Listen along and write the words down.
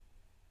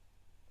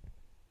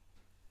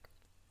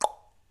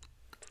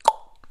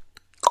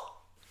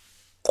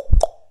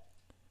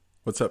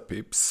What's up,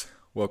 peeps?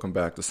 Welcome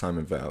back to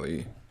Simon's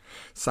Valley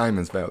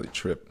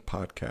Trip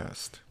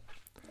podcast,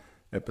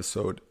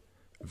 episode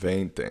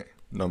 20,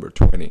 number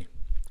 20.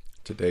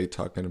 Today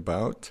talking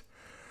about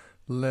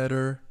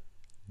letter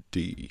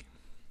D,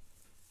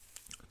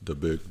 the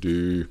big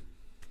D.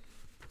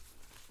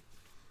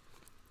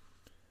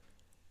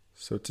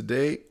 So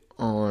today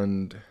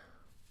on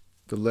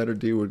the letter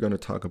D, we're going to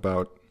talk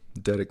about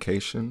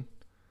dedication,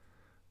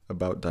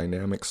 about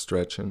dynamic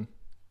stretching,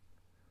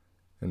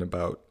 and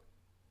about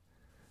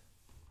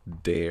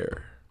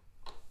dare.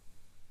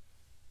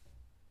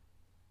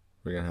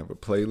 We're going to have a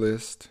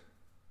playlist.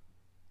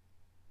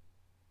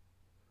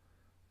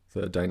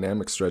 The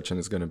dynamic stretching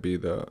is going to be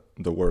the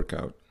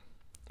workout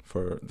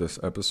for this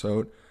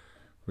episode.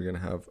 We're going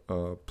to have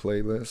a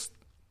playlist.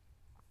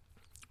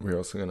 We're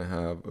also going to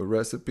have a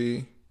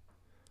recipe.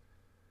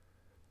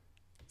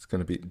 It's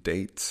going to be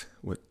dates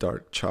with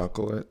dark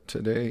chocolate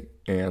today.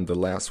 And the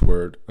last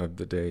word of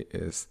the day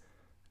is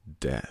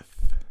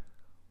death.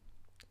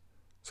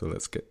 So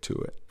let's get to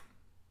it.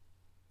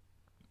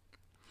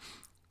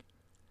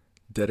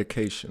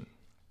 Dedication.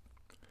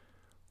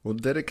 Well,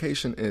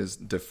 dedication is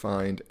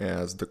defined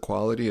as the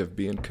quality of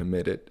being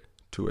committed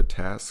to a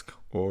task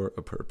or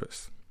a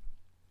purpose.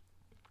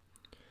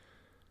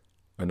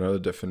 Another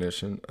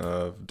definition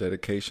of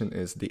dedication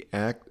is the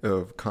act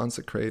of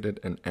consecrating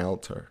an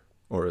altar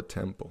or a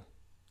temple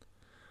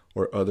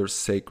or other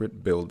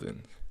sacred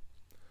building.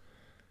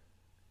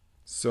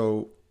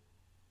 So,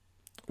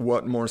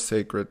 what more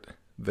sacred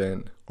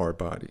than our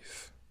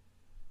bodies?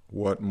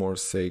 What more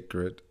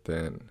sacred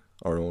than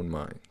our own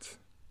minds?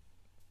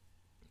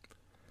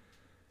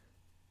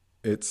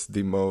 They are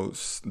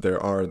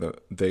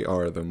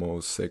the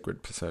most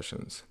sacred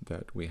possessions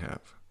that we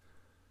have.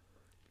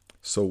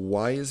 So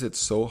why is it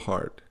so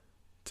hard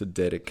to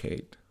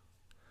dedicate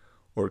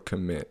or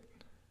commit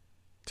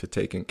to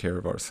taking care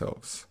of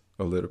ourselves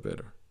a little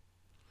better?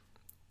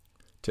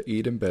 To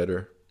eating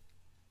better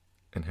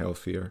and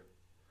healthier,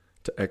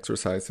 to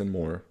exercising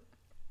more,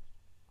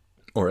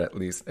 or at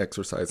least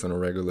exercise on a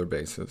regular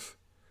basis,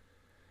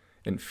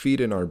 and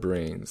feeding our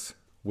brains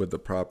with the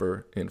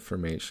proper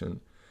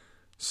information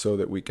so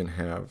that we can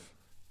have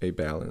a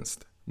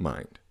balanced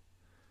mind.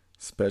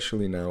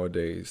 Especially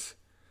nowadays,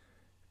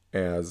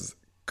 as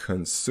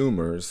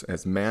consumers,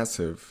 as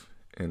massive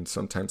and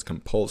sometimes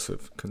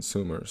compulsive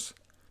consumers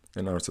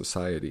in our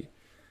society,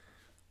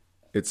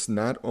 it's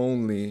not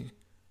only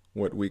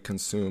what we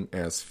consume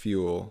as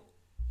fuel,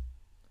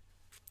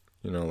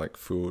 like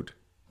food,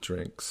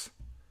 drinks,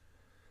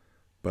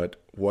 but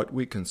what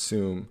we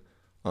consume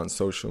on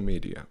social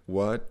media,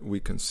 what we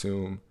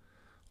consume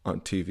on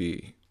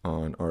TV,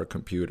 on our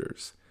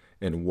computers,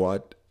 and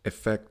what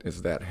effect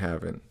is that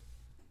having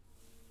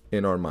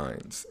in our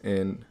minds,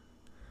 in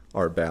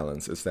our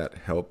balance? Is that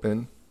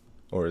helping,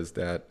 or is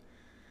that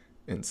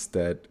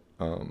instead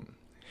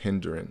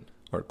hindering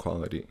our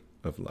quality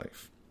of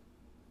life?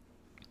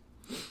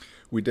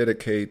 We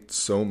dedicate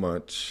so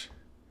much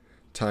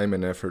time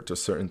and effort to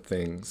certain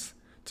things,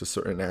 to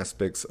certain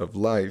aspects of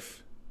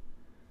life,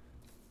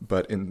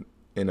 but in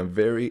a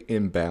very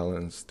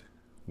imbalanced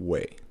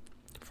way.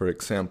 For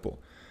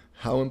example,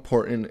 how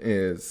important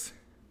is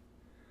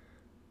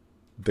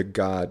the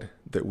God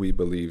that we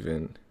believe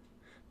in,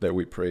 that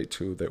we pray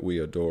to, that we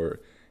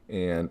adore,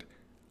 and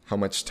how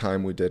much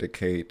time we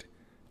dedicate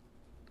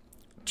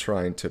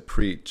trying to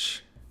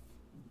preach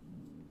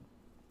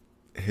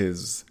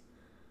His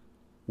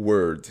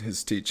words,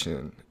 His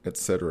teaching,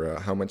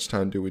 etc. How much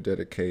time do we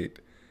dedicate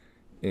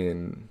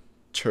in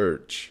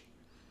church?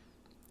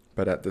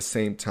 But at the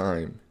same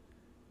time,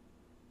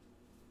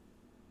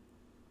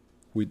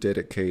 we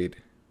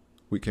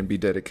can be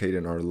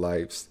dedicating our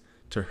lives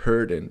to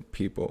hurting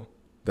people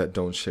that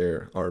don't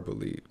share our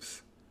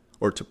beliefs,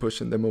 or to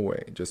pushing them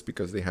away just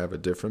because they have a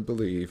different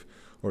belief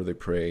or they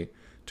pray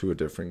to a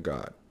different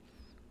God.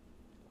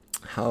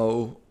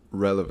 How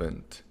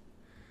relevant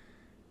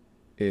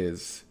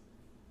is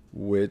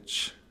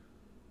which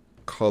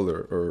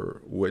color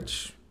or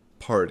which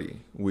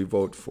party we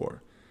vote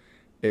for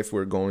if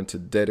we're going to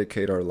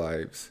dedicate our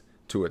lives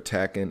to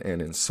attacking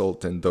and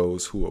insulting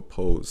those who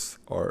oppose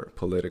our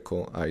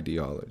political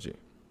ideology?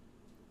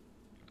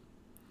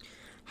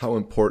 How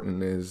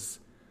important is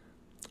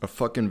a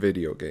fucking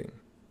video game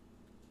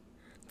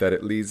that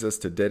it leads us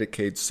to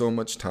dedicate so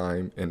much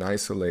time and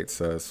isolates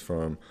us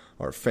from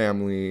our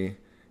family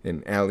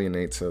and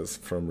alienates us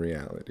from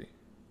reality?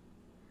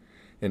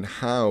 And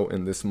how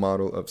in this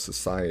model of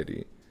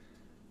society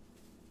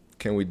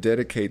can we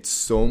dedicate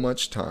so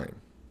much time,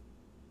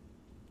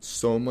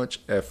 so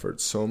much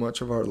effort, so much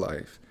of our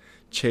life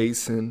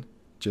chasing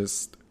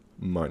just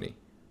money,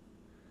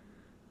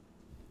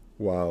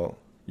 while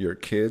your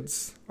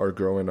kids are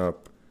growing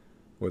up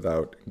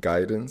without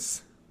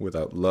guidance,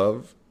 without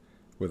love,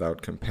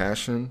 without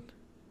compassion?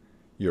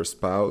 Your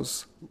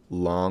spouse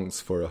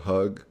longs for a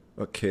hug,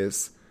 a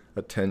kiss,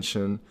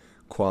 attention,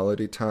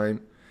 quality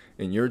time,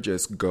 and you're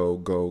just go,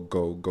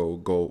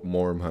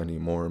 more money,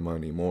 more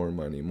money, more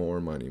money, more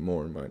money,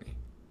 more money.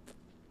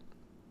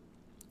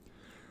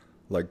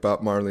 Like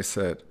Bob Marley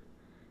said,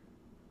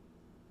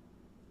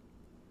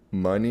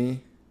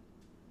 money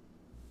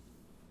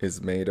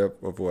is made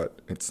up of what?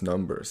 It's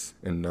numbers.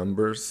 And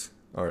numbers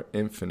are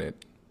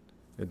infinite.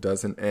 It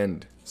doesn't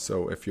end.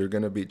 So if you're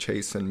going to be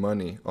chasing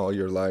money all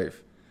your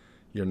life,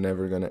 you're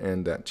never going to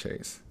end that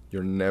chase.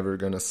 You're never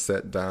going to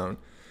set down.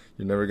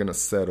 You're never going to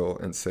settle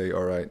and say,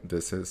 all right,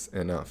 this is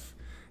enough.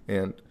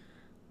 And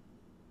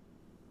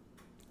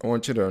I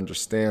want you to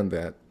understand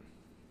that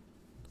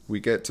we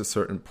get to a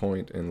certain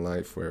point in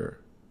life where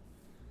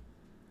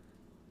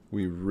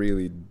we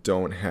really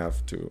don't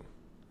have to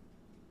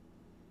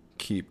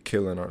keep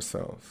killing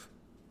ourselves,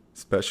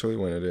 especially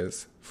when it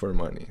is for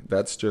money.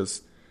 That's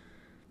just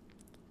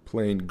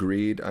plain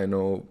greed. I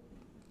know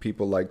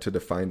people like to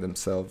define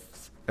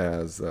themselves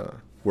as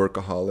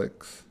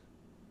workaholics,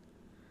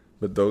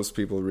 but those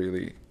people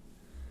really,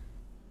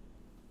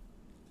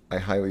 I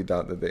highly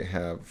doubt that they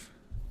have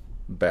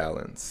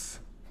balance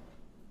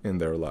in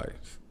their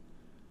lives.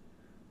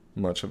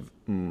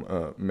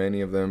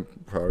 Many of them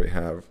probably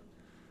have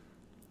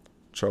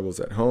troubles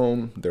at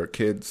home. Their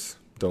kids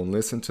don't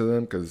listen to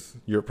them because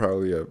you're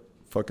probably a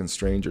fucking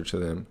stranger to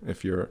them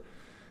if you're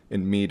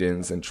in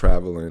meetings and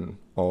traveling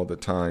all the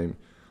time,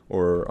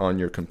 or on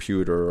your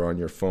computer or on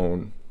your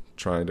phone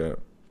trying to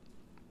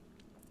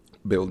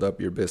build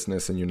up your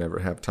business and you never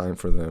have time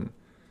for them.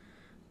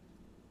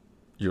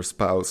 Your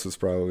spouse is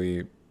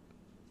probably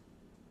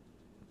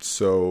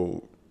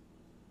so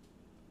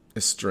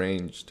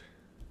estranged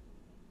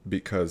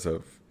because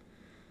of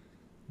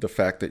the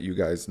fact that you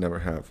guys never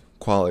have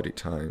quality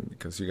time,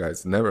 because you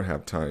guys never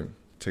have time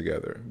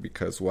together.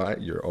 Because why?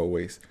 You're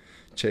always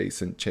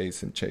chasing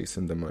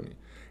the money.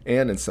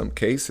 And in some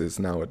cases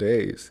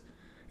nowadays,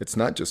 it's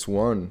not just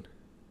one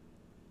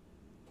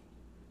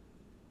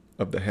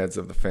of the heads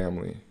of the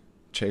family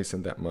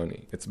chasing that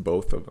money. It's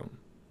both of them.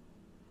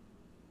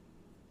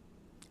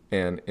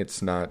 And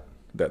it's not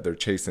that they're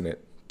chasing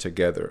it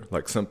together.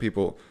 Like some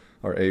people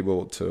are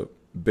able to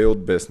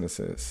build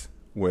businesses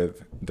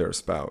with their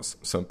spouse.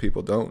 Some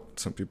people don't.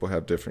 Some people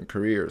have different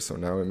careers. So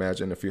now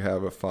imagine if you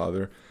have a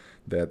father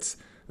that's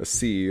a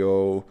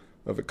CEO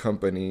of a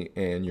company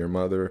and your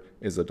mother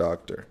is a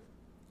doctor.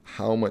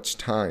 How much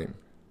time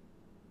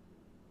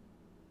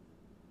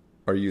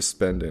are you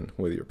spending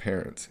with your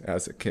parents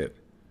as a kid?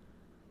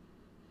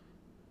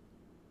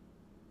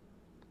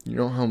 You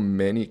know how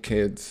many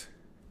kids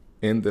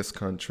in this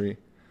country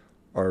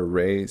are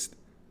raised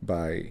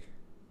by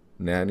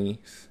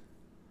nannies,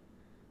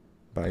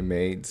 by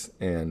maids,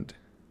 and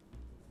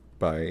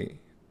by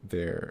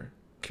their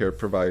care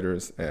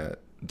providers at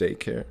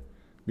daycare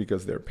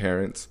because their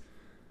parents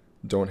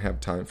don't have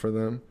time for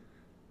them?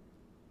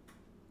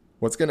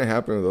 What's going to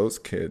happen to those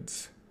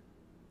kids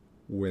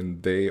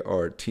when they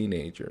are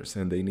teenagers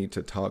and they need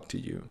to talk to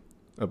you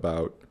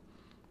about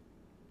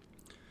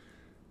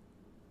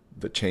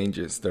the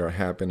changes that are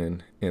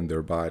happening in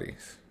their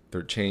bodies,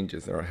 their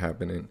changes that are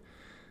happening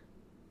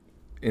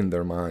in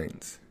their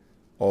minds,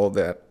 all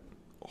that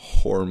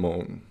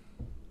hormone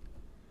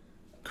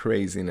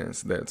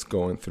craziness that's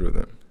going through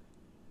them?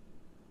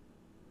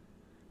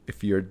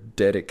 If you're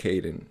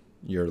dedicating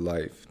your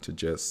life to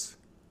just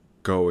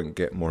go and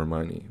get more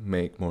money,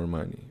 make more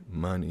money,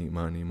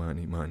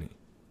 money.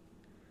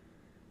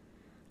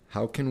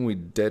 How can we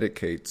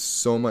dedicate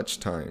so much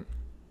time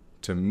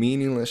to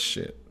meaningless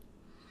shit,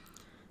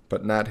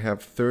 but not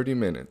have 30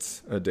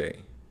 minutes a day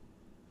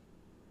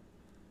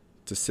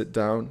to sit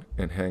down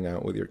and hang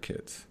out with your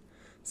kids,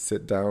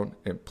 sit down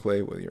and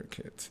play with your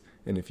kids?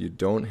 And if you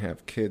don't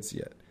have kids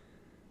yet,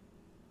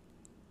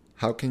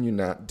 how can you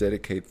not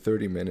dedicate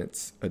 30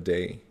 minutes a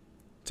day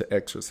to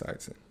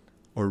exercising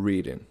or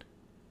reading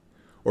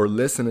or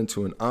listening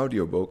to an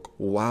audiobook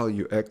while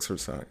you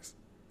exercise?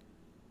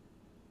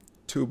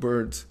 Two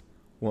birds,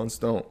 one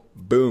stone.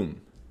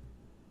 Boom.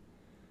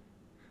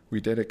 We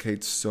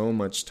dedicate so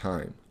much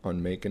time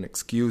on making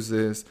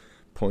excuses,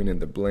 pointing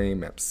the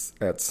blame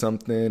at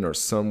something or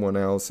someone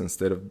else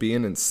instead of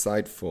being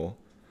insightful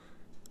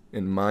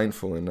and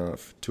mindful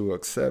enough to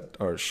accept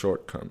our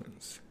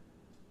shortcomings.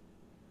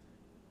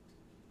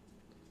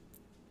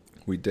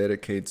 We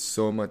dedicate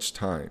so much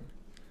time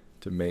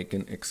to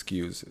making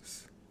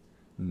excuses,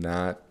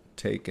 not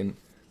taking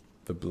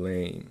the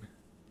blame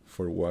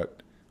for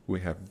what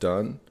we have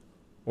done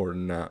or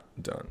not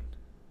done.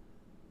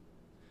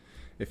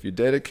 If you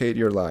dedicate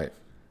your life,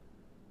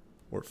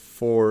 or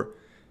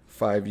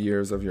 4-5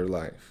 years of your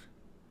life,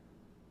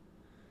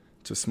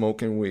 to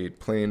smoking weed,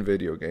 playing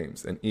video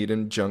games, and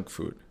eating junk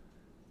food,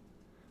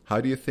 how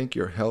do you think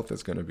your health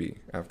is going to be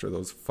after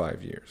those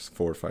 5 years,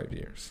 4 or 5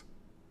 years?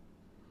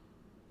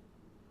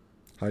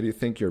 How do you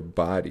think your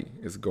body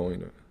is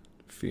going to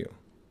feel?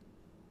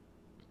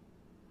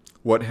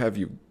 What have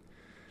you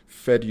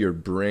fed your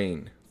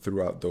brain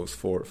throughout those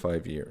 4 or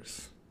 5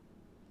 years?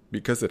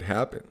 Because it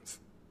happens.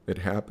 It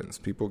happens.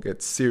 People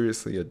get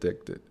seriously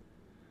addicted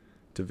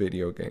to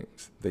video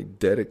games. They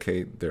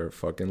dedicate their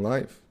fucking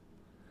life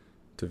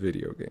to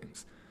video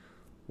games.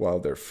 While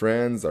their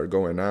friends are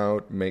going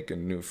out,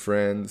 making new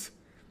friends,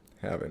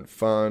 having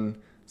fun,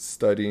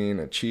 studying,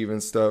 achieving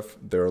stuff,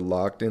 they're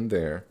locked in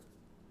there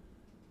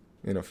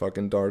in a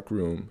fucking dark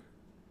room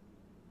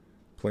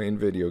playing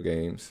video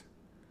games,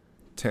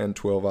 10,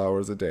 12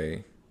 hours a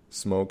day,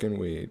 smoking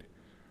weed,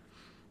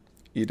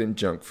 eating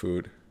junk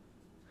food,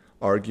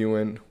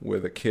 arguing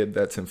with a kid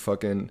that's in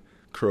fucking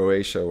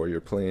Croatia where you're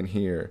playing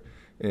here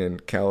in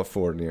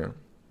California,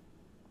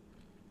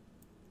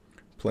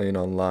 playing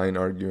online,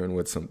 arguing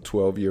with some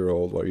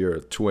 12-year-old while you're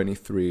a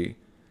 23,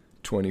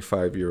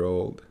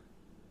 25-year-old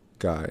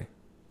guy.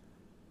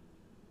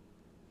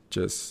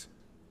 Just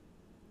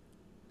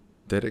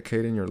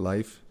dedicating your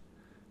life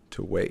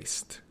to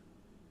waste.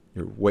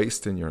 You're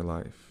wasting your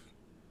life.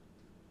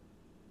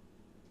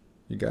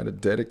 You got to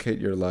dedicate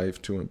your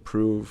life to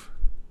improve,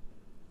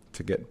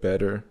 to get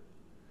better,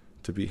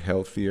 to be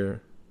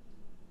healthier,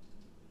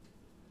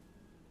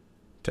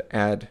 to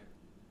add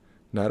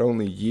not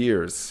only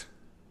years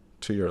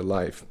to your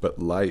life, but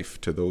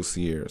life to those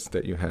years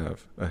that you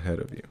have ahead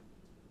of you.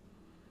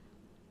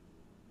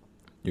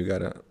 You got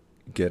to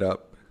get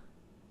up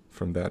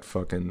from that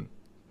fucking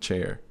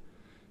chair.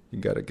 You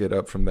got to get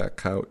up from that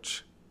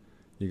couch.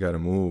 You got to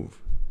move.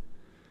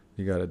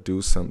 You got to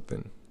do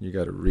something. You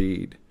got to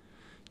read.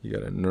 You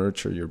got to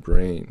nurture your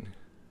brain.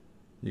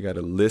 You got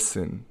to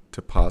listen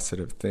to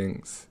positive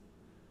things.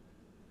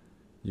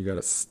 You got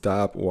to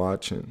stop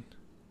watching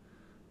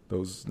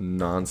those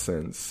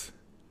nonsense,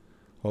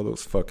 all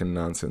those fucking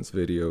nonsense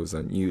videos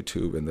on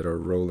YouTube and that are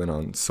rolling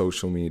on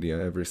social media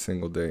every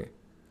single day.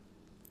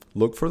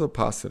 Look for the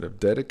positive.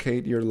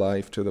 Dedicate your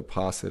life to the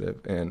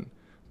positive, and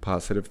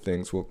positive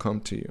things will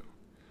come to you.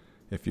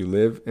 If you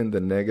live in the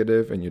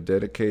negative and you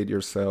dedicate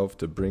yourself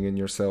to bringing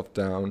yourself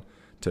down,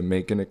 to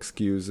making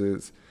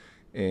excuses,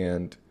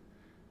 and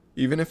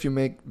even if you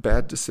make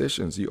bad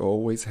decisions, you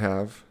always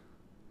have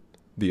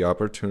the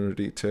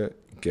opportunity to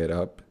get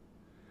up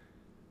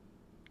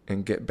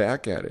and get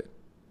back at it.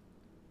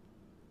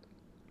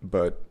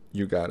 But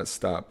you gotta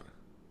stop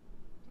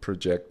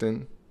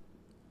projecting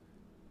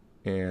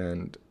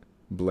and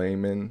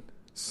blaming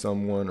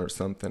someone or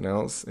something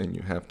else, and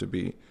you have to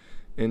be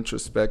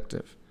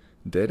introspective.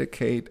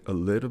 Dedicate a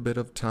little bit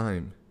of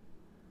time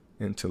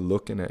into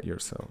looking at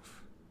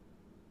yourself.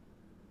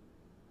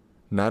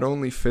 Not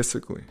only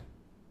physically,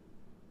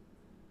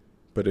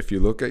 but if you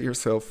look at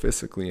yourself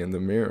physically in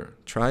the mirror,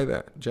 try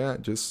that. Yeah,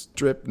 just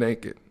strip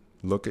naked.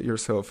 Look at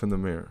yourself in the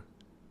mirror.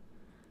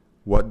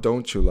 What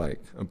don't you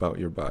like about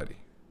your body?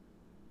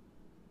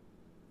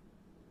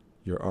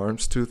 Your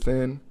arms too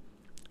thin?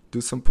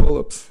 Do some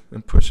pull-ups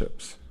and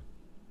push-ups.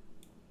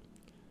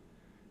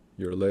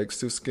 Your legs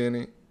too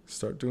skinny?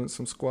 Start doing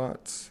some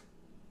squats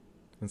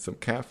and some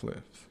calf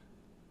lifts.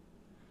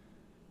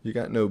 You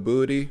got no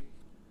booty?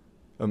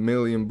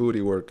 1,000,000 booty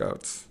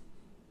workouts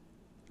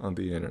on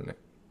the internet.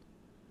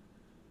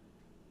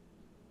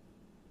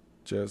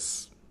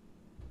 Just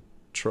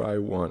try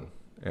one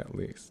at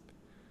least.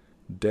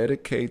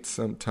 Dedicate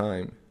some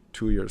time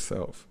to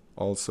yourself.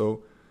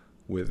 Also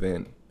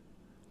within.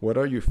 What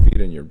are you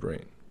feeding your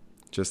brain?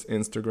 Just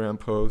Instagram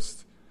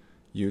posts,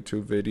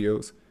 YouTube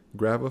videos?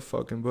 Grab a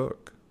fucking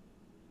book.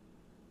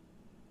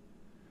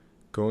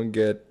 Go and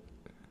get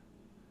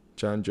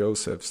John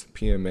Joseph's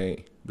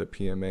PMA, the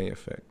PMA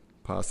effect,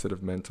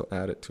 positive mental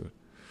attitude.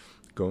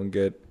 Go and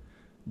get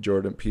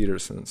Jordan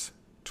Peterson's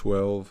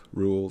 12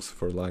 Rules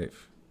for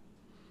Life.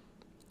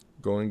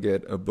 Go and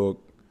get a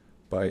book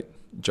by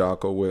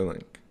Jocko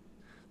Willink.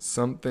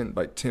 Something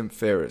by Tim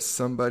Ferriss,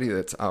 somebody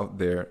that's out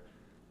there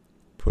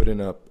putting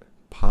up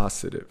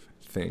positive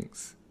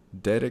things.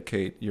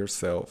 Dedicate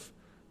yourself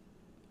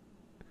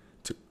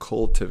to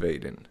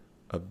cultivating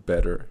a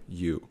better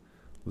you.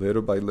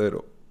 Little by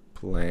little,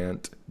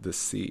 plant the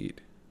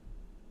seed.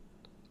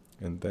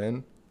 And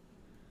then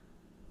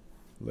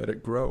let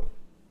it grow.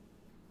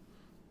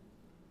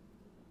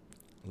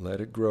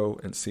 Let it grow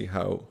and see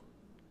how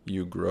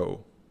you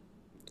grow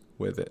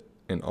with it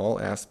in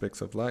all aspects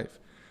of life.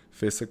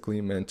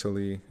 Physically,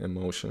 mentally,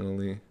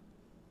 emotionally.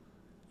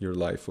 Your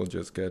life will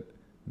just get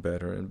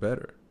better and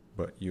better.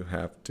 But you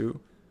have to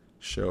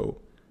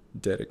show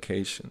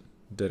dedication.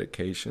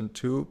 Dedication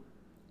to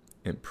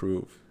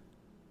improve.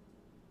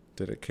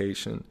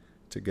 Dedication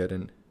to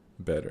getting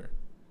better.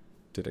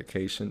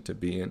 Dedication to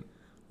being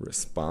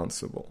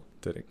responsible.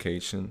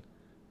 Dedication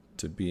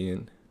to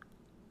being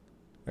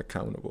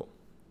accountable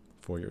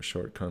for your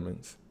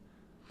shortcomings.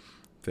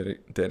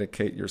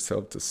 Dedicate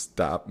yourself to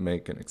stop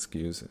making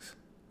excuses.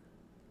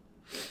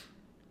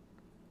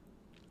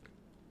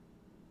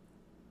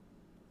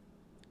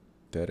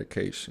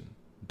 Dedication,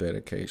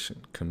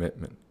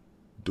 commitment.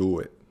 Do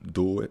it.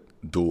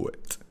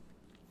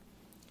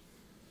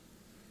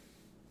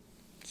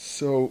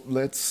 So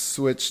let's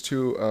switch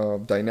to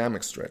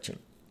dynamic stretching.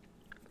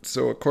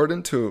 So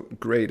according to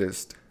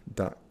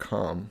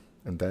greatist.com,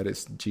 and that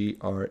is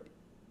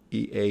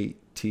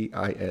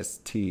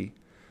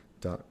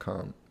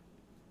GREATIST.com,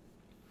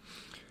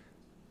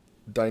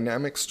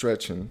 dynamic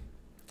stretching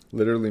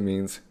literally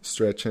means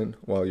stretching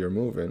while you're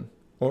moving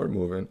or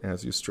moving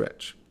as you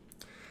stretch.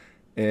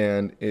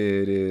 And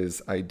it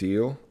is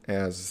ideal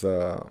as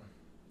a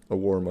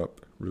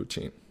warm-up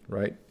routine,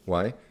 right?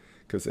 Why?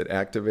 Because it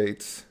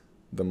activates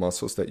the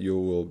muscles that you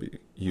will be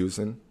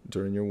using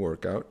during your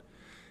workout.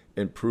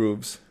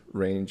 improves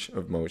range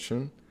of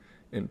motion,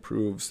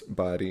 improves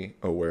body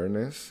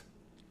awareness.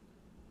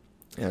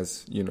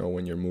 As you know,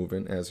 when you're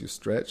moving, as you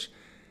stretch,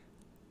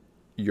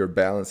 your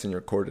balance and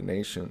your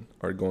coordination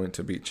are going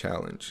to be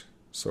challenged.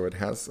 So it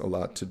has a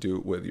lot to do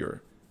with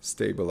your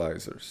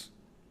stabilizers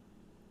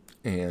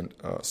and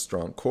a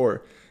strong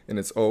core, and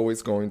it's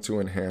always going to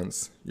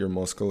enhance your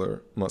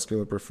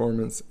muscular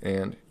performance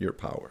and your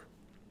power.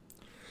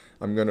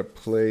 I'm going to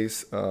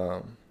place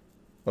a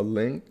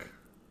link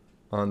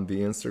on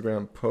the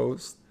Instagram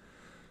post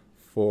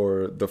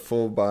for the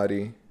full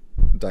body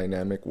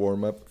dynamic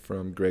warm-up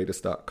from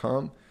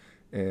greatest.com,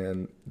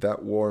 and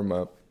that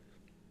warm-up,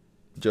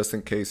 just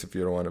in case if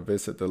you don't want to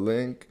visit the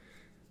link,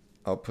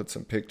 I'll put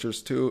some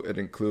pictures too. It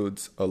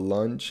includes a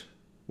lunge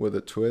with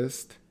a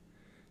twist,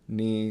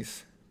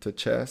 knees to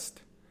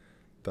chest,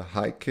 the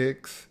high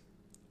kicks,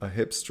 a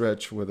hip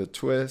stretch with a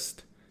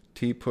twist,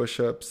 T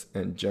push-ups,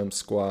 and jump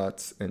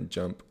squats and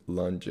jump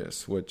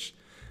lunges, which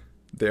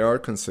they are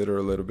considered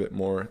a little bit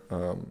more,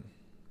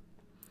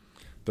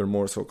 they're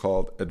more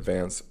so-called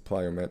advanced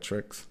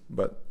plyometrics,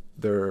 but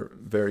they're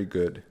very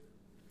good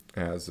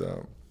as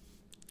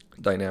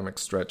dynamic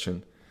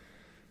stretching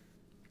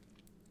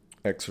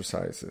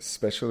exercises,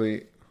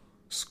 especially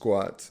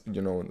squats.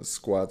 You know, in the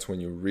squats, when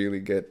you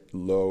really get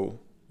low,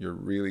 you're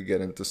really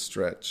getting to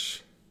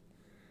stretch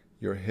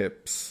your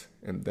hips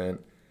and then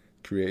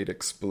create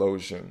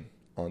explosion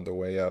on the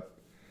way up,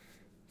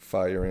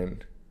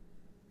 firing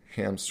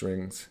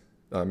hamstrings,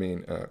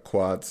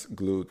 quads,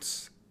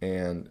 glutes,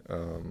 and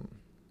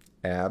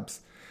abs.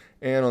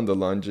 And on the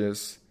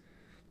lunges,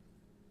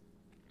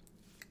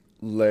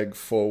 leg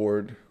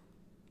forward,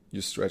 you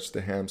stretch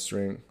the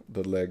hamstring,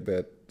 the leg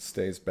that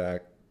stays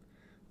back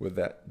with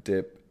that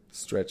dip,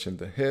 stretching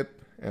the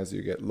hip as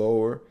you get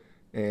lower,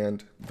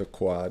 and the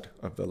quad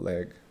of the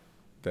leg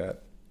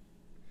that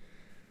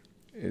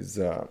is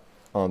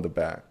on the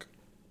back.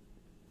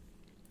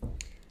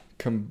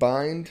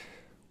 Combined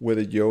with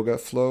a yoga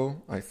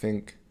flow, I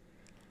think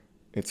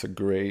it's a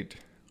great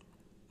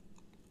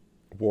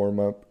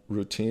warm-up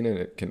routine, and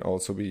it can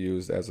also be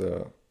used as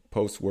a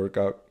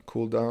post-workout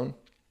cool-down.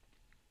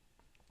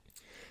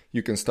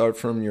 You can start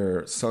from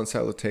your sun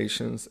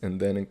salutations and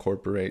then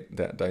incorporate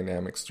that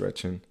dynamic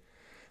stretching,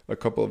 a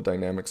couple of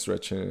dynamic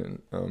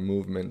stretching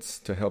movements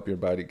to help your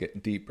body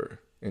get deeper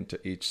into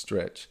each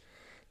stretch.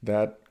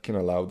 That can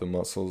allow the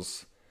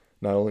muscles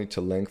not only to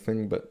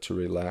lengthen, but to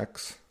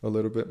relax a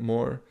little bit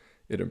more.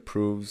 It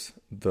improves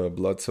the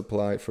blood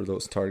supply for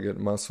those target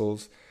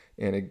muscles,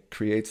 and it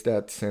creates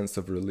that sense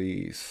of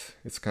release.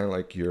 It's kind of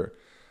like you're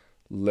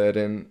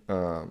letting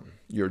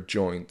your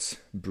joints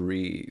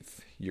breathe.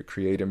 You're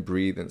creating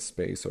breathing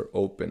space or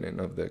opening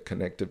of the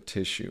connective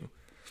tissue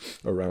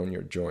around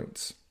your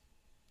joints.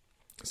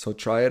 So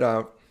try it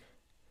out.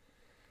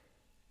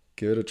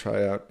 Give it a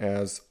try out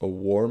as a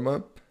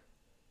warm-up.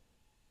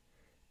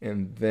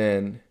 And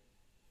then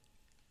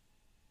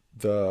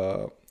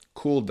the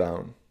cool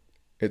down,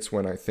 it's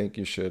when I think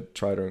you should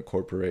try to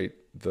incorporate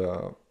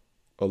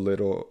a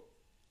little,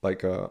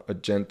 like a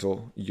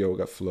gentle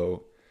yoga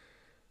flow,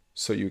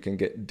 so you can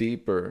get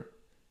deeper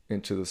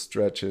into the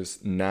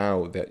stretches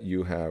now that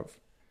you have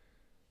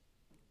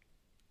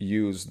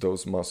used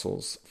those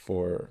muscles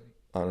for,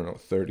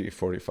 30,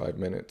 45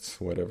 minutes,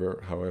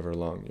 however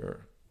long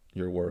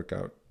your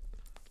workout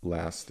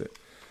lasted.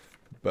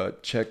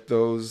 But check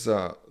those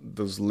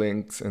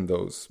links and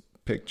those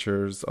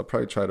pictures. I'll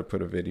probably try to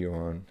put a video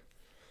on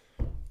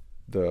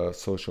the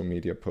social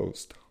media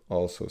post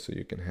also, so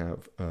you can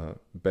have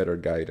better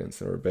guidance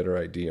or a better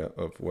idea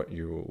of what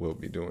you will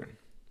be doing.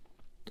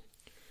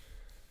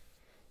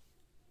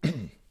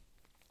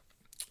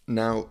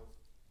 Now,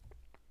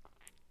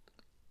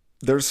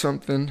 there's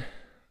something,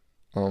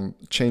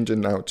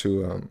 changing now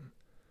to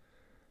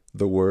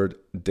the word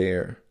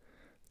dare.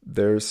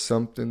 There's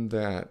something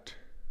that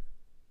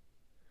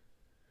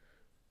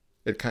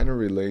it kind of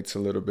relates a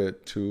little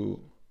bit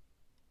to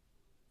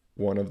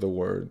one of the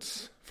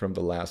words from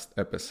the last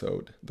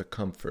episode,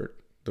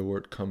 the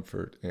word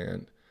comfort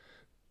and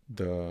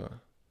the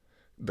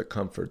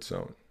comfort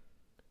zone.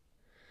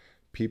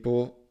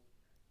 People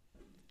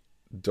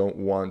don't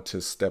want to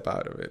step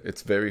out of it.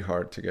 It's very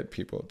hard to get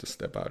people to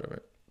step out of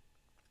it.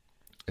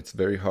 It's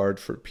very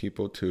hard for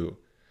people to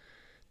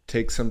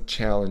take some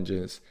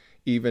challenges,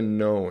 even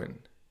knowing,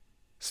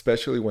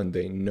 especially when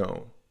they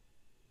know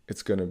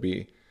it's going to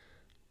be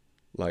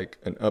like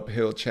an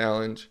uphill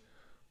challenge,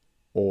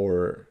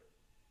 or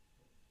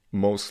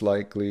most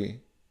likely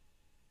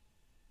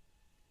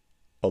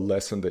a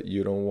lesson that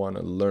you don't want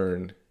to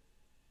learn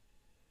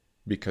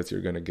because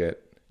you're going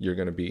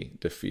to be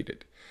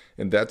defeated.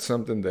 And that's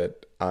something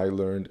that I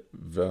learned.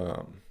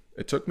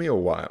 It took me a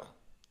while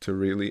to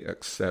really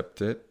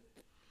accept it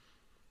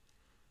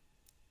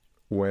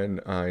when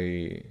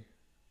I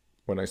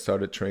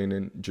started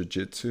training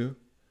jiu-jitsu.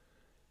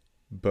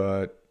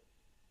 But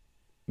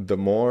the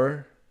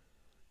more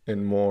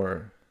and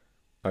more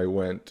I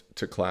went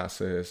to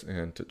classes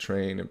and to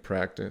train and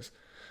practice,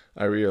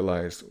 I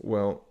realized,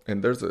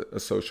 and there's a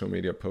social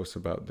media post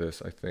about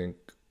this, I think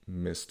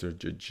Mr.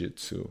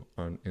 Jiu-Jitsu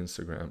on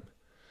Instagram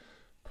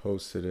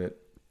posted it.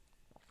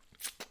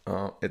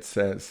 It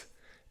says,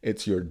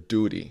 it's your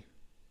duty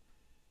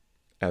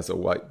as a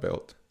white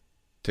belt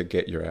to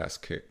get your ass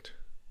kicked.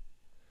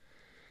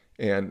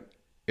 And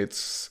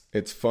it's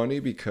funny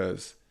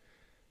because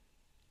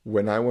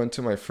when I went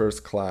to my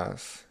first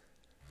class,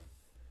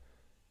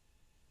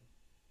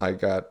 I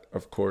got,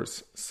 of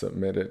course,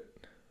 submitted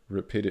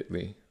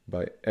repeatedly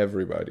by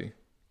everybody.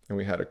 And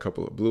we had a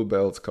couple of blue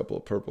belts, a couple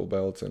of purple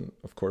belts, and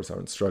of course our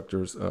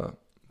instructors,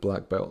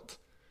 black belt.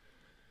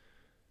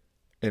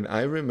 And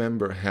I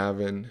remember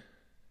having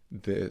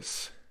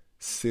this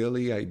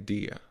silly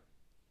idea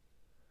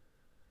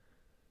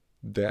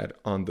that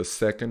on the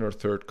second or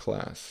third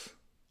class,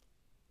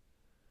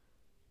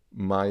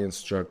 my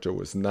instructor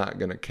was not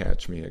going to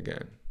catch me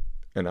again,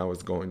 and I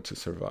was going to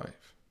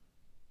survive.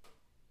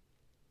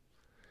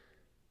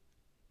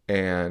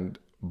 And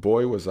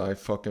boy, was I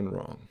fucking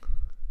wrong.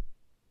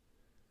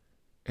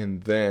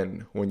 And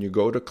then when you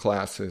go to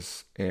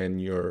classes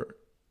and you're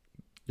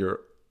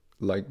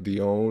like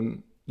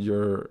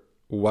your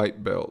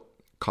white belt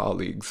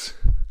colleagues,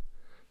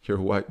 your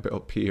white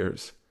belt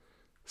peers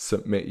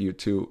submit you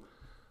to,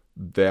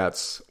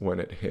 that's when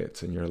it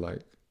hits. And you're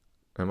like,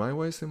 am I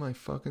wasting my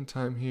fucking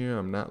time here?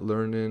 I'm not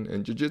learning.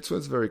 And jiu-jitsu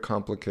is very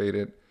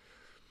complicated.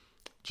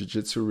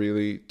 Jiu-jitsu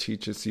really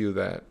teaches you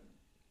that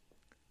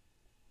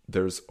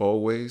there's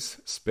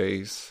always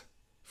space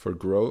for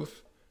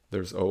growth.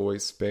 There's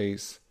always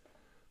space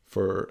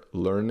for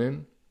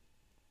learning.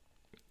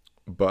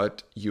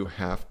 But you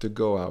have to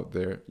go out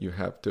there. You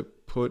have to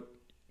put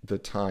the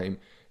time,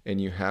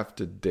 and you have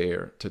to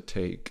dare to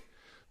take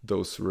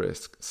those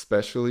risks,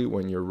 especially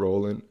when you're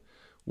rolling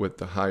with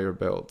the higher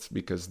belts,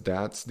 because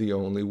that's the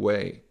only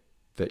way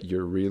that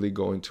you're really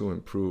going to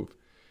improve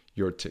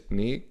your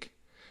technique,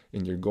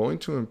 and you're going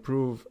to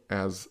improve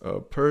as a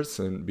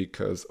person,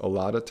 because a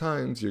lot of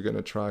times you're going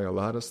to try a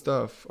lot of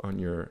stuff on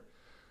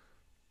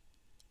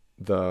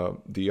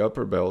the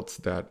upper belts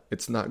that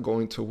it's not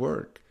going to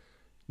work.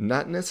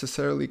 Not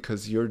necessarily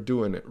because you're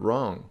doing it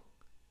wrong,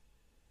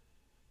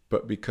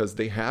 but because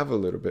they have a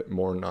little bit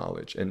more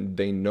knowledge and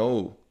they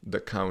know the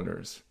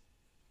counters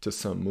to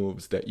some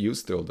moves that you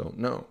still don't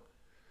know.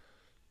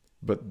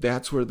 But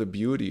that's where the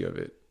beauty of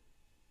it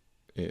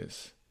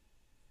is.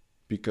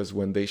 Because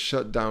when they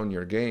shut down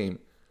your game,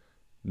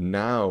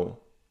 now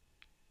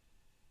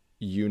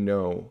you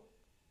know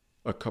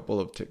a couple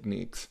of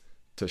techniques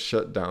to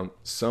shut down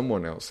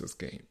someone else's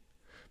game.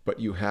 But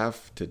you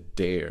have to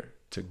dare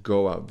to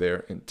go out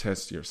there and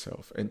test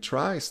yourself and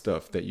try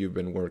stuff that you've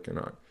been working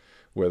on,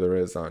 whether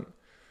it's on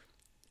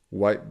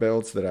white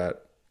belts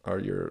that are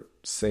your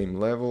same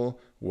level,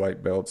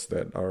 white belts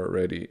that are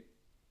already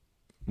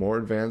more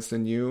advanced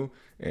than you,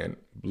 and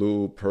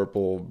blue,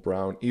 purple,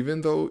 brown,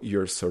 even though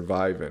you're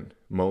surviving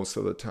most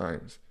of the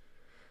times.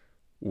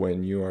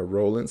 When you are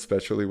rolling,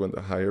 especially with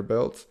the higher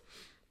belts,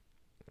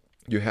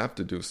 you have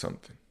to do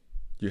something.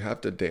 You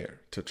have to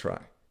dare to try.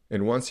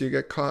 And once you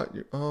get caught,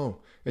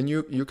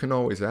 you can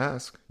always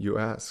ask. You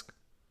ask.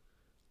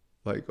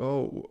 Like,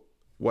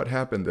 what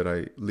happened? Did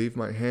I leave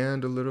my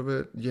hand a little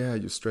bit? Yeah,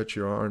 you stretch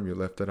your arm, you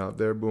left it out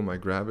there, boom, I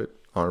grab it,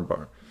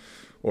 armbar.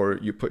 Or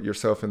you put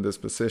yourself in this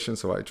position,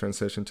 so I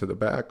transition to the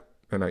back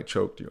and I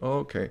choked you.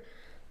 Okay,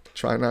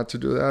 try not to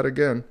do that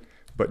again.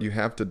 But you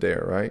have to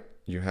dare, right?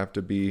 You have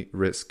to be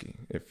risky.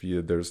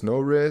 There's no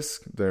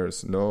risk,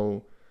 there's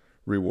no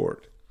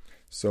reward.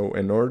 So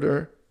in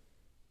order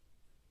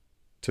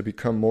to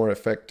become more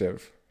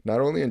effective, not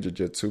only in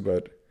jiu-jitsu,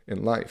 but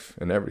in life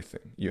and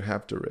everything, you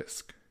have to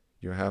risk.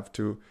 You have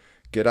to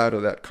get out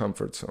of that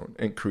comfort zone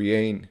and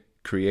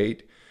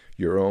create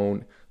your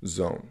own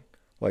zone.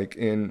 Like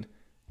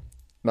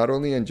not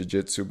only in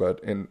jiu-jitsu, but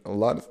in a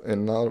lot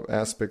of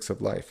aspects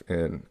of life,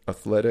 in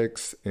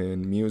athletics,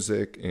 in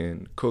music,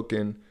 in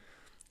cooking,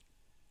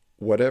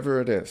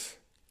 whatever it is.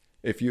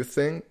 If you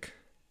think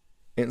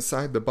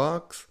inside the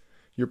box,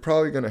 you're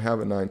probably going to have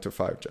a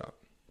 9-to-5 job.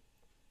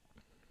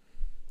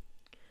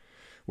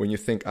 When you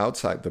think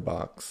outside the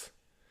box,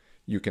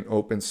 you can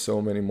open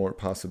so many more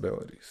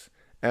possibilities.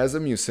 As a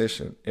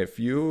musician, if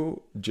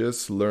you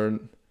just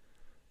learn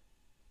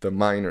the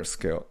minor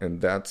scale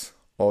and that's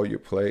all you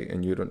play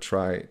and you don't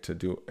try to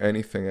do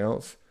anything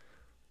else,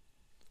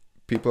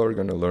 people are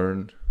going to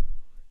learn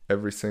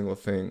every single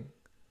thing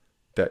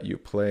that you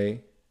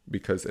play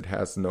because it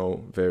has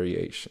no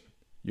variation.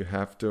 You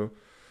have to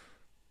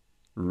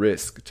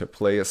risk to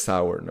play a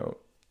sour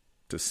note,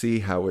 to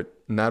see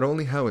not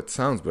only how it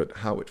sounds, but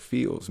how it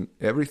feels.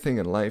 Everything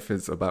in life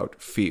is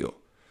about feel.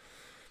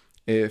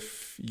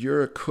 If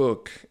you're a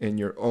cook and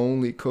you're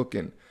only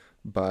cooking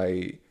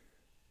by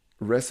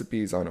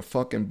recipes on a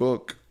fucking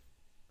book,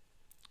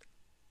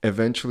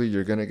 eventually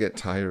you're going to get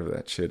tired of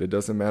that shit. It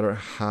doesn't matter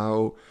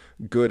how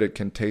good it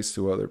can taste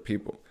to other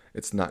people.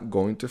 It's not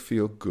going to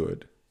feel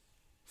good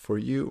for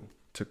you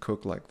to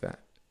cook like that.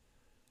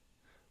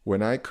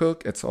 When I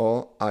cook, it's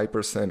all I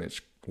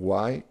percentage.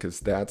 Why? Because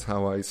that's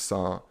how I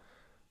saw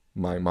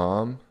my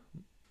mom,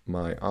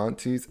 my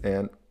aunties,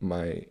 and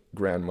my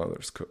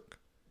grandmothers cook.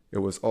 It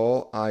was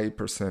all eye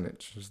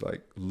percentage. It's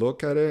like,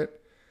 look at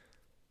it,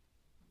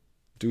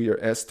 do your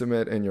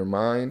estimate in your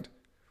mind,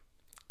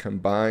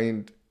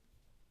 combined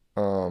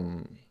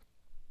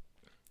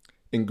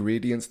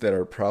ingredients that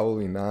are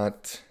probably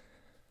not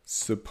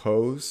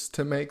supposed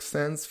to make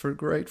sense for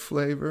great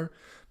flavor,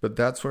 but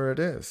that's where it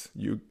is.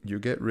 You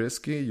get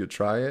risky, you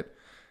try it.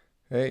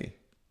 Hey,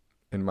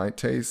 it might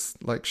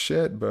taste like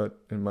shit, but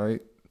it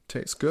might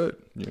taste good,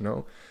 you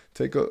know?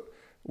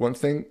 One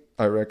thing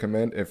I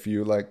recommend if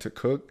you like to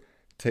cook,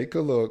 take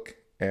a look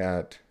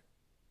at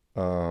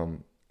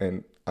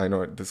and I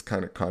know this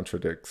kind of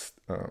contradicts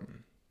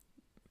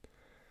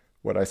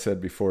what I said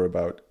before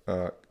about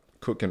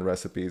cooking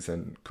recipes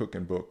and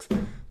cooking books,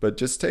 but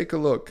just take a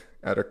look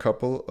at a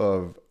couple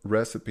of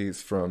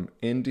recipes from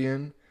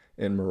Indian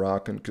and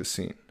Moroccan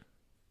cuisine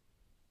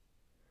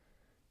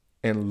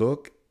and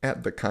look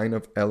at the kind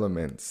of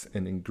elements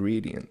and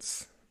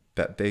ingredients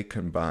that they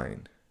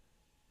combine.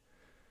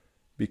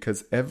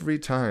 Because every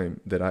time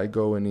that I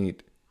go and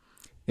eat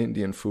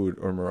Indian food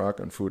or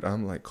Moroccan food,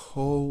 I'm like,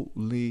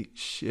 holy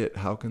shit,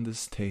 how can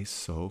this taste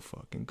so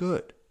fucking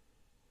good?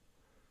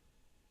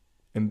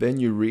 And then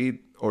you read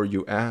or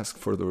you ask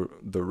for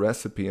the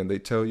recipe and they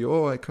tell you,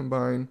 oh, I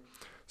combine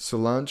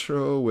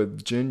cilantro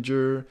with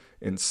ginger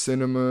and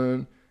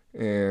cinnamon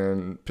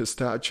and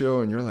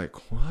pistachio. And you're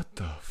like, what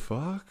the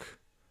fuck?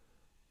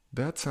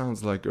 That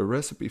sounds like a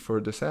recipe for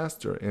a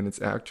disaster. And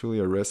it's actually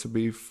a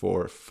recipe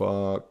for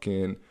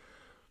fucking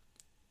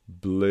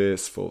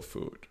blissful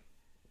food.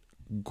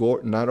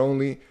 Not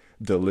only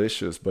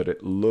delicious, but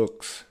it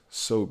looks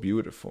so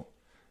beautiful.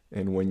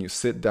 And when you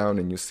sit down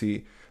and you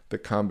see the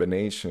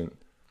combination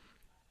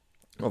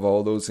of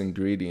all those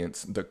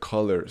ingredients, the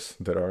colors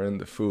that are in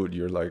the food,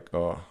 you're like,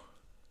 oh,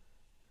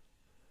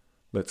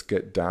 let's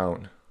get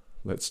down.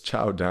 Let's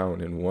chow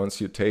down. And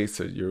once you taste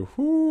it,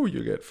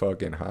 you get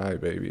fucking high,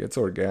 baby. It's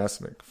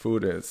orgasmic.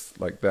 Food is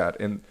like that.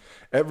 And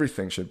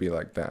everything should be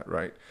like that,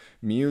 right?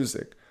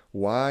 Music.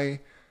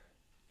 Why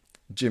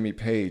Jimmy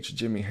Page,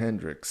 Jimi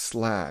Hendrix,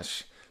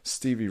 Slash,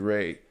 Stevie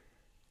Ray,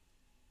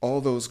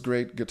 all those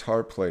great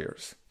guitar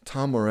players,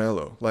 Tom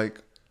Morello,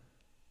 like,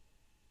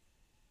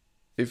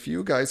 if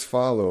you guys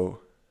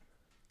follow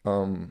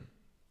Tom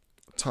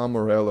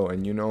Morello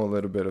and you know a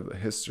little bit of the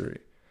history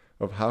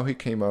of how he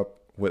came up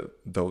with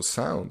those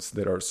sounds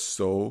that are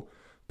so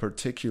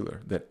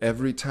particular, that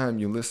every time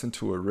you listen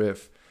to a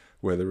riff,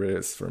 whether it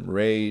is from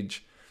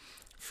Rage,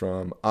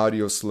 from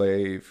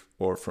Audioslave,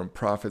 or from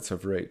Prophets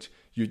of Rage,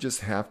 you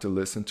just have to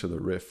listen to the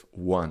riff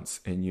once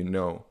and you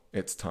know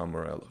it's Tom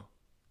Morello.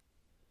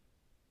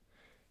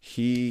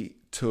 He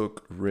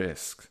took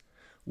risks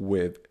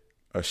with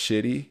a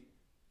shitty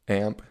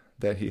amp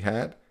that he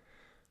had,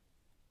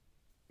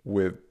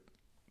 with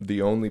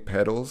the only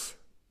pedals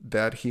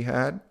that he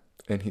had,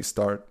 and he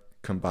started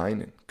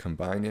combining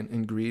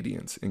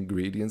ingredients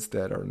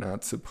that are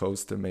not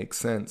supposed to make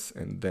sense.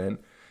 And then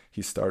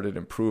he started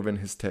improving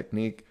his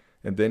technique,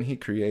 and then he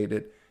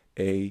created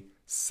a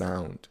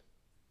sound.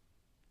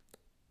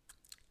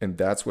 And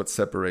that's what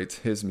separates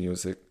his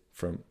music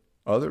from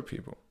other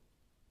people.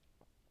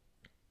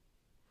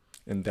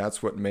 And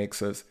that's what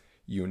makes us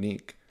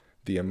unique.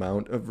 The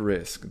amount of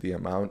risk, the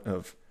amount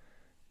of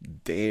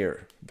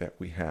dare that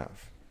we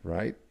have,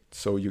 right?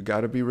 So you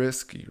got to be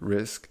risky.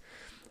 Risk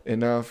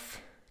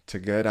enough to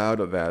get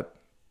out of that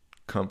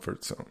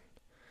comfort zone.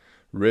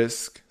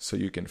 Risk so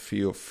you can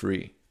feel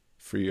free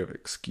of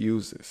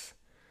excuses,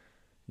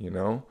 you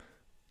know?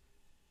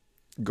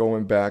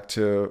 Going back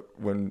to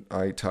when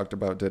I talked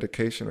about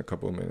dedication a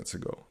couple of minutes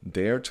ago,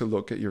 dare to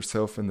look at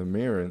yourself in the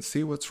mirror and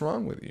see what's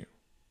wrong with you,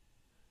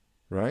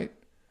 right?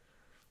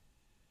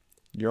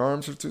 Your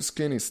arms are too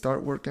skinny,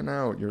 start working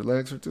out. Your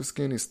legs are too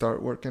skinny,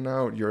 start working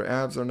out. Your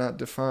abs are not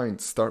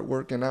defined, start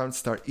working out and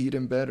start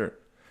eating better.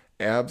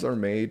 Abs are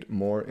made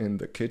more in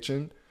the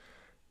kitchen.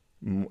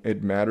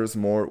 It matters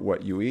more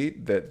what you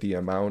eat than the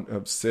amount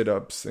of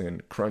sit-ups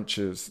and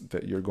crunches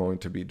that you're going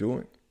to be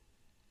doing.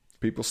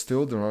 People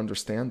still don't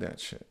understand that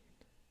shit.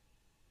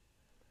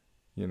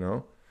 You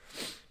know?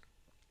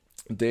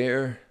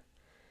 Dare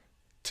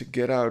to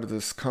get out of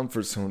this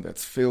comfort zone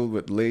that's filled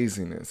with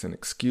laziness and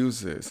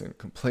excuses and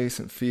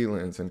complacent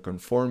feelings and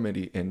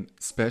conformity, and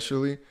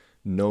especially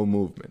no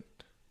movement.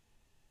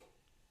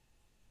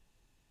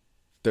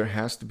 There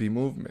has to be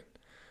movement.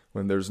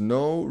 When there's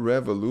no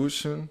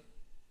revolution,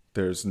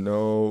 there's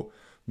no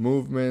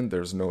movement,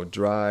 there's no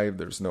drive,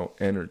 there's no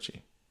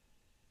energy.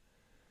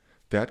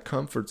 That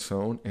comfort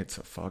zone, it's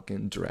a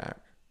fucking drag.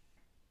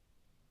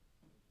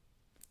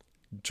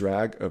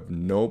 Drag of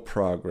no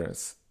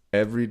progress.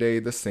 Every day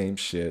the same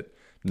shit.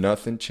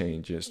 Nothing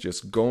changes.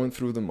 Just going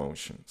through the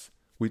motions.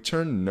 We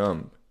turn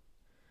numb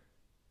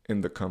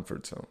in the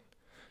comfort zone.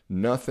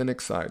 Nothing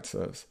excites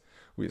us.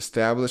 We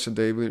establish a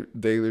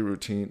daily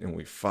routine and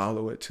we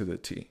follow it to the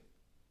T.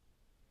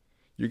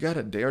 You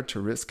gotta dare to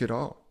risk it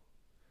all.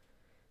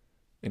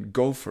 And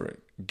go for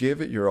it.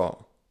 Give it your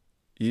all.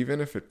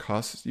 Even if it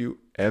costs you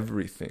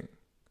everything.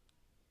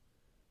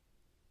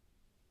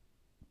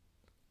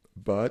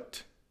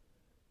 But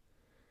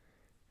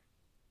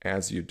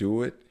as you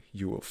do it,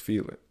 you will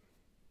feel it.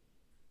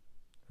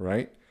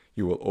 Right?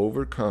 You will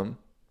overcome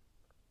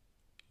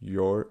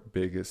your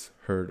biggest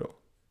hurdle.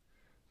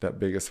 That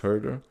biggest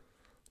hurdle,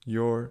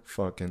 your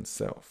fucking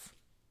self.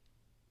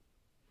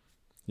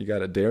 You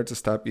gotta dare to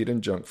stop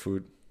eating junk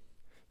food.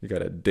 You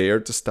gotta dare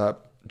to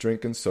stop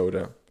drinking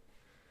soda.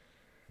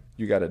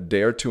 You gotta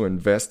dare to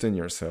invest in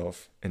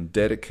yourself and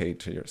dedicate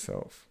to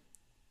yourself.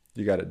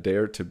 You gotta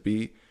dare to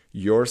be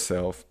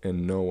yourself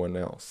and no one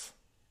else.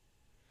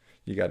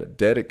 You gotta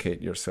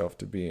dedicate yourself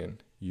to being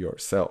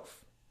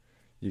yourself.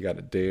 You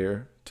gotta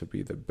dare to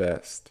be the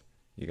best.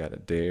 You gotta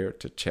dare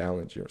to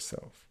challenge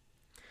yourself.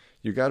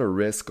 You gotta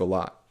risk a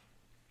lot.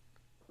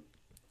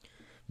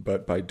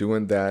 But by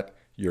doing that,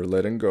 you're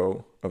letting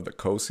go of the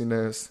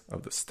coziness,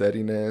 of the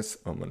steadiness,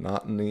 of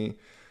monotony.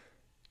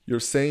 You're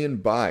saying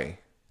bye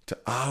to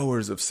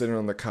hours of sitting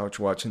on the couch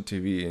watching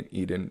TV and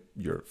eating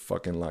your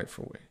fucking life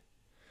away.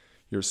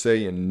 You're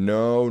saying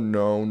no,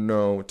 no,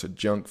 no to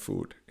junk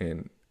food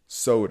and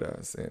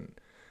sodas and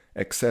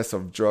excess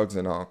of drugs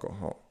and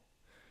alcohol.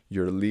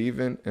 You're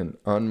leaving an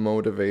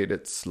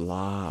unmotivated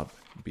slob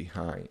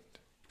behind.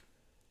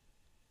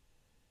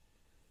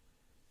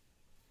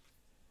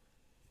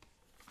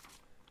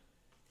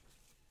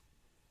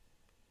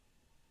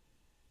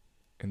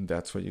 And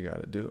that's what you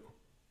got to do.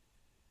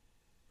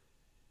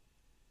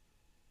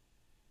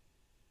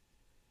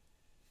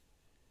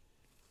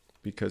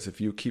 Because if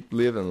you keep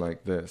living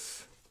like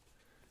this,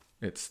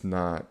 it's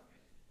not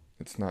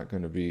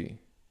going to be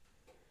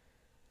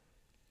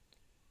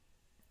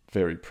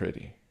very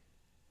pretty.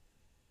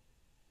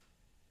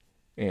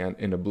 And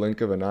in a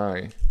blink of an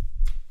eye,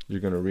 you're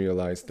going to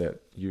realize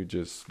that you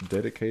just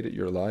dedicated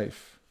your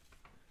life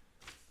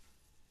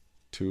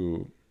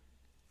to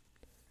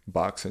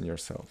boxing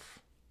yourself.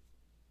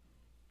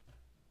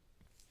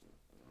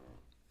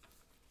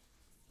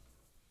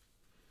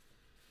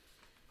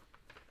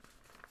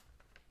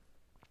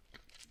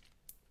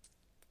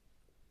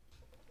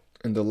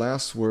 And the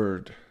last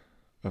word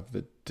of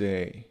the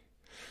day.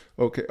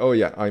 Okay, oh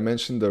yeah, I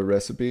mentioned the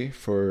recipe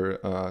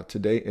for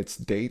today. It's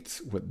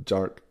dates with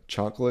dark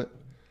chocolate.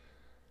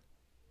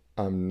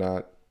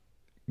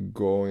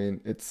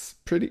 It's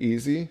pretty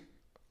easy.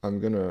 I'm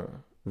gonna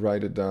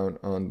write it down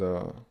on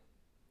the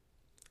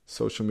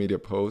social media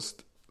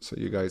post so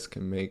you guys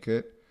can make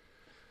it.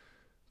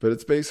 But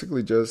it's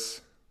basically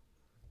just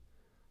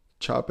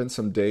chopping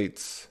some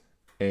dates,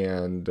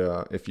 and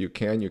if you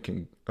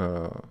can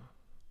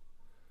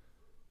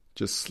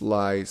just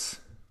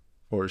slice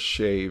or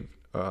shave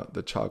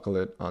the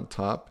chocolate on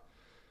top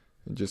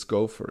and just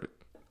go for it.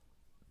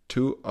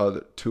 Two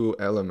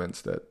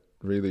elements that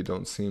really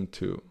don't seem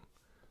to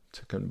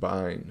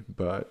combine,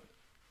 but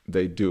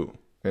they do.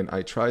 And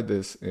I tried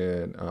this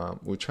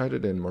we tried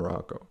it in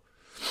Morocco.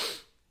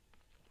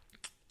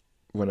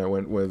 When I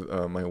went with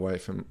my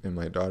wife and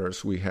my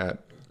daughters, we had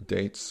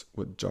dates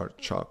with dark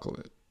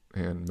chocolate.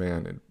 And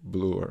man, it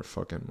blew our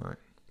fucking mind.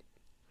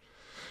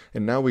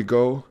 And now we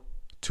go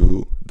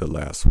to the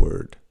last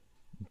word,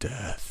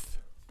 death.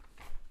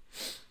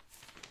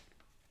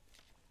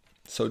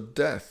 So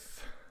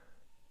death,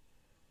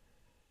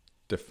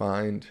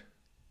 defined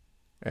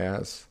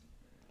as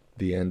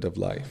the end of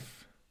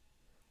life.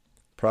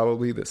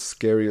 Probably the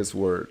scariest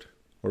word,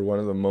 or one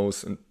of the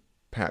most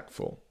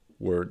impactful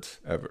words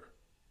ever.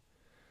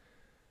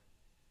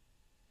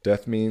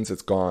 Death means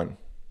it's gone.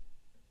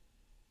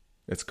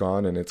 It's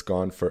gone, and it's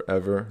gone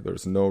forever.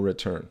 There's no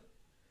return.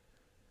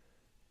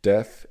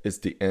 Death is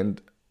the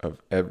end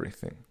of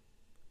everything.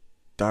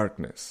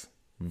 Darkness,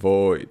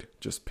 void,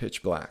 just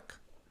pitch black.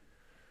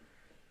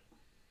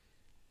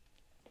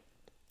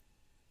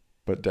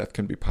 But death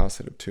can be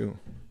positive too.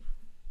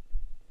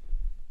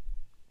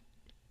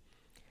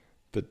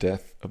 The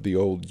death of the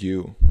old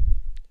you,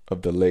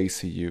 of the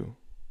lazy you,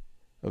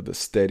 of the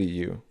steady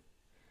you.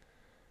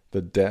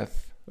 The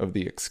death of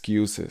the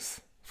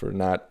excuses for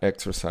not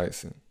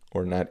exercising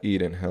or not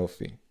eating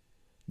healthy.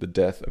 The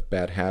death of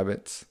bad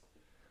habits.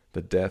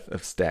 The death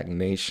of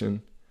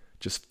stagnation.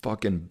 Just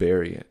fucking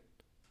bury it.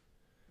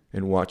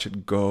 And watch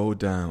it go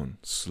down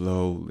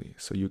slowly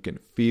so you can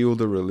feel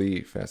the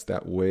relief as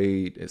that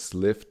weight is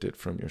lifted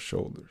from your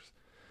shoulders.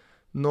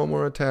 No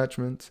more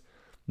attachments.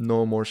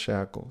 No more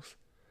shackles.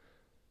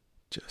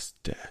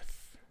 Just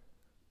death.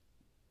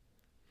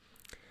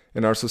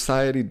 In our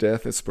society,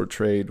 death is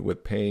portrayed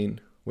with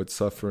pain, with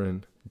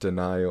suffering,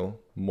 denial,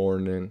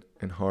 mourning,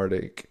 and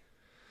heartache.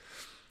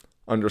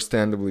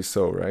 Understandably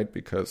so, right?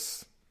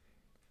 Because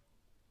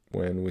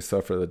when we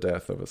suffer the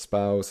death of a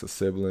spouse, a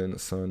sibling, a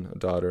son, a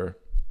daughter,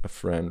 a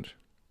friend,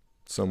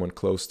 someone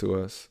close to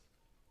us,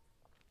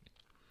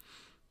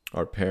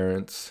 our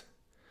parents,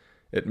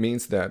 it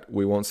means that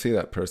we won't see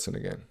that person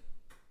again.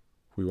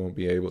 We won't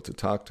be able to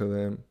talk to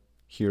them,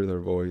 hear their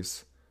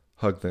voice,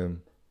 hug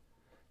them,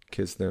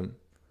 kiss them.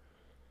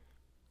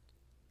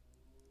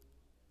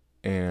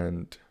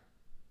 And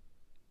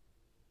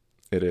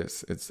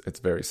it's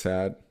very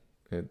sad.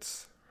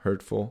 It's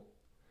hurtful.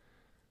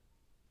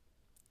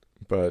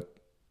 But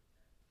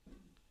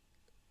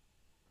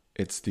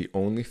it's the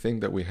only thing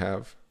that we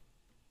have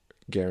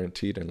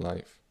guaranteed in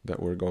life.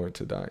 that we're going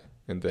to die.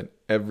 And then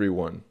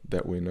everyone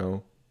that we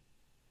know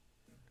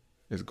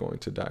is going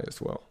to die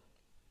as well.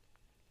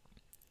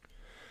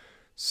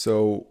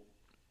 So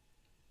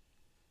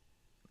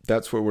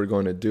that's what we're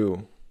going to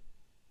do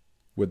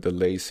with the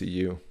lazy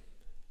you.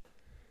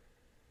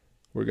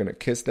 We're going to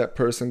kiss that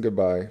person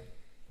goodbye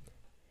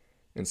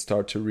and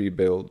start to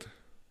rebuild.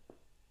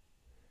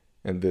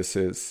 And this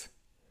is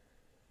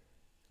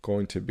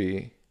going to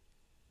be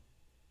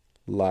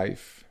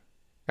life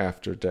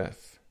after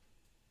death.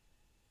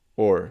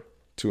 Or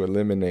to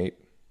eliminate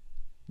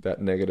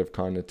that negative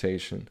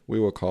connotation, we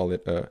will call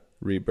it a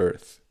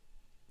rebirth.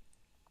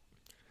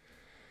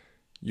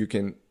 You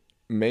can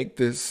make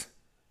this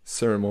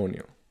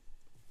ceremonial,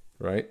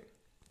 right?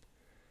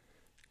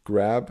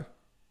 Grab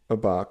a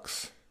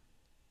box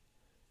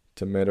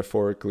to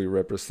metaphorically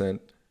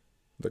represent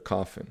the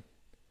coffin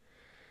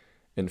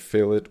and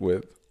fill it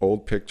with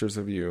old pictures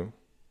of you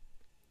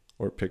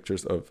or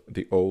pictures of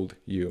the old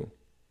you.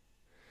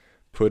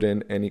 Put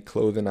in any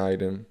clothing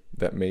item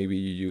that maybe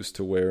you used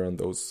to wear on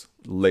those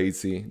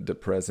lazy,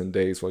 depressing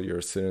days while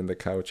you're sitting on the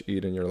couch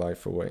eating your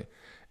life away.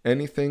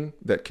 Anything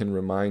that can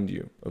remind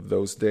you of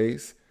those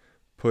days,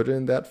 put it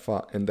in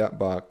that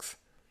box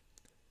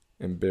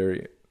and bury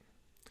it.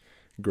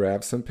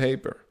 Grab some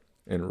paper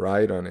and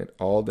write on it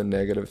all the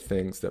negative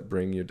things that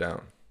bring you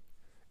down.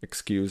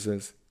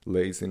 Excuses,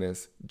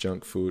 laziness,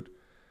 junk food,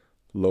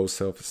 low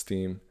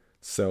self-esteem,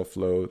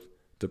 self-loathe,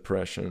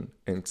 depression,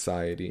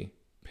 anxiety,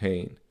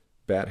 pain,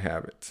 bad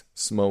habits,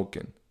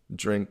 smoking,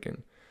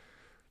 drinking,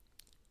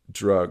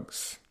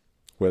 drugs,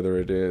 whether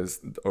it is,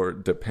 or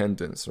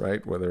dependence,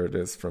 right? Whether it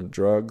is from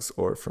drugs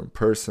or from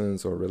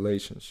persons or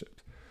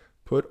relationships.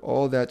 Put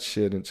all that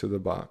shit into the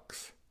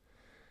box.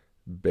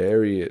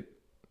 Bury it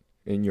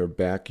in your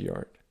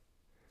backyard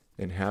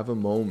and have a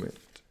moment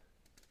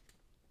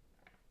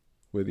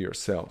with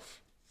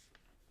yourself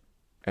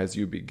as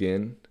you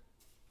begin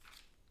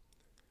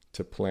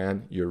to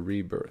plan your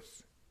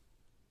rebirth,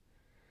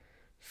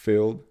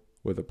 filled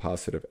with a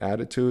positive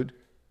attitude,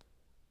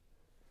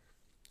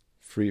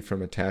 free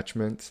from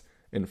attachments,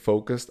 and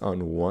focused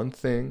on one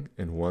thing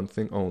and one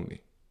thing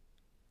only: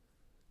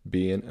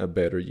 being a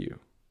better you,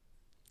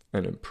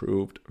 an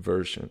improved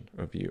version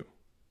of you.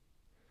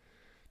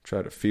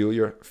 Try to fill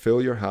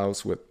your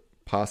house with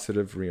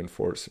positive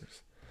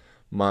reinforcers,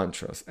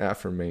 mantras,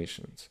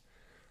 affirmations,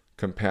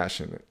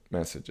 compassionate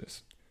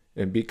messages,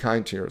 and be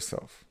kind to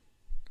yourself,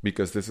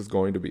 because this is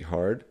going to be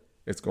hard.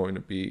 It's going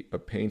to be a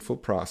painful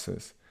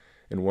process.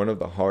 And one of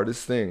the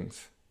hardest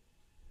things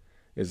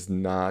is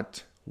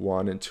not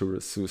wanting to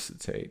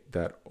resuscitate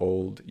that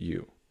old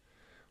you.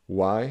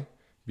 Why?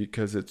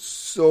 Because it's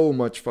so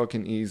much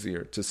fucking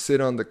easier to sit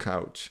on the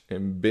couch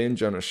and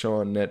binge on a show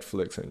on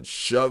Netflix and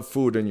shove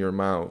food in your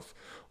mouth,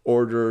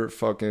 order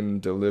fucking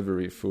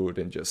delivery food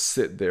and just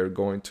sit there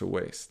going to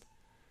waste.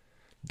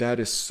 That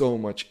is so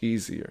much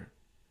easier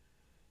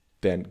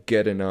than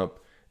getting up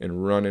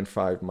and running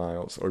 5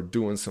 miles or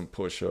doing some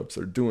push-ups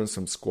or doing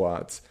some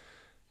squats,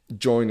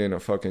 joining a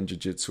fucking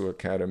jiu-jitsu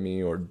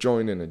academy or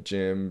joining a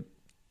gym,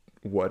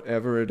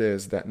 whatever it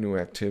is, that new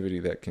activity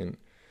that can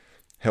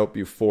help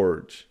you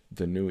forge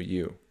the new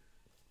you.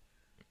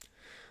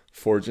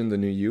 Forging the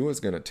new you is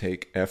going to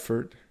take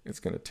effort. It's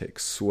going to take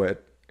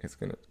sweat. It's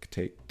going to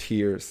take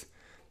tears,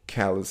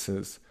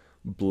 calluses,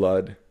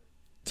 blood,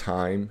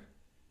 time.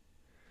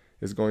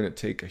 It's going to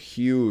take a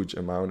huge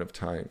amount of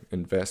time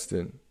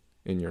invested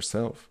in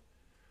yourself.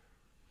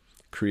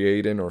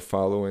 Creating or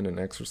following an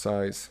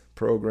exercise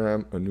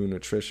program, a new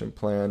nutrition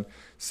plan,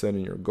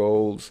 setting your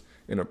goals,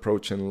 and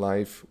approaching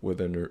life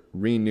with a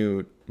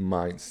renewed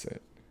mindset.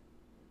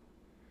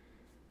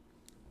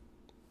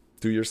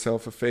 Do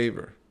yourself a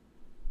favor.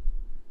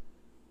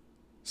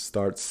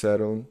 Start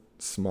setting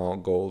small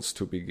goals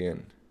to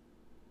begin.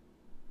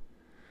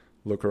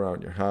 Look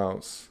around your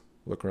house.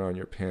 Look around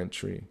your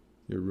pantry,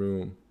 your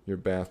room, your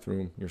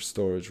bathroom, your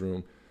storage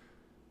room.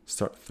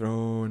 Start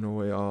throwing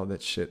away all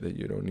that shit that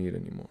you don't need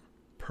anymore.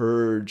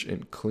 Purge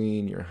and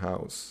clean your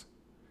house.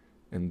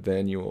 And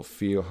then you will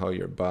feel how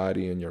your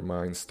body and your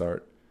mind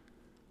start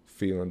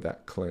feeling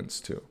that cleanse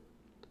too.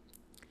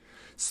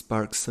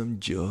 Spark some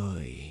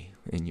joy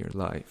in your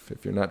life.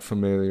 If you're not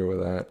familiar with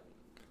that,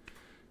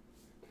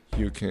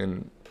 you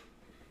can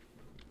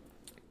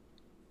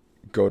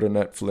go to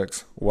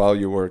Netflix while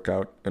you work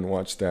out and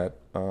watch that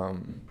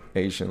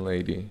Asian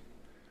lady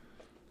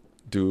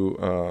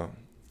do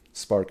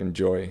spark and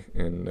joy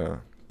in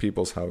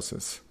people's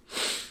houses.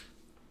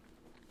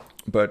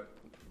 But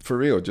for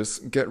real,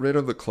 just get rid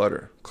of the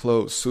clutter.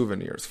 Clothes,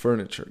 souvenirs,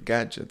 furniture,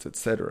 gadgets,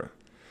 etc.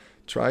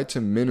 Try to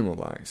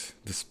minimalize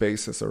the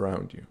spaces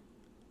around you.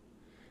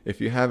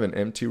 If you have an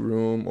empty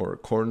room or a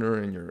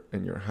corner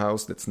in your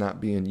house that's not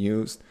being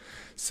used,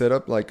 set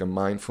up like a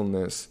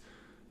mindfulness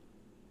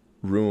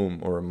room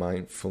or a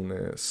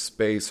mindfulness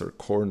space or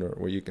corner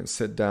where you can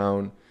sit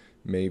down,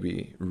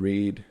 maybe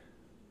read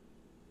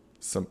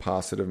some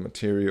positive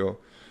material,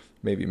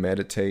 maybe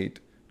meditate,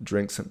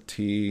 drink some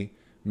tea.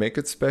 Make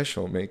it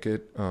special. Make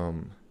it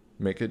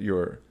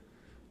your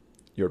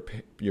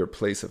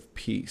place of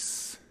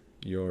peace,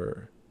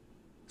 your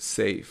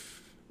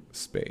safe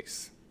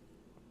space.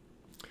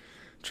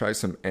 Try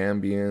some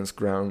ambience,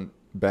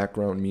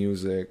 background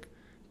music,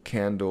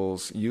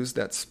 candles. Use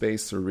that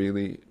space to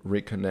really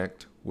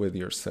reconnect with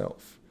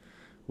yourself,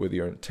 with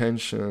your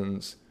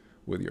intentions,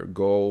 with your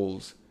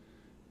goals.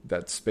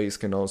 That space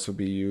can also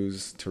be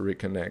used to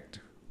reconnect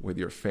with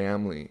your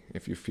family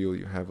if you feel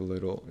you have a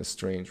little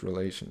estranged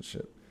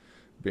relationship.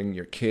 Bring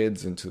your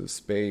kids into the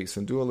space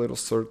and do a little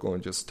circle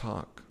and just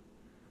talk.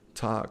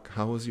 Talk.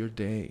 How was your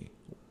day?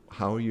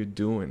 How are you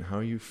doing? How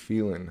are you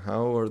feeling?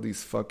 How are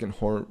these fucking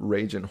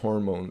raging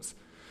hormones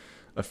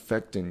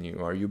affecting you?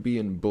 Are you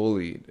being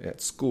bullied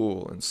at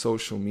school and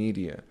social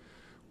media?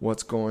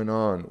 What's going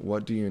on?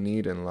 What do you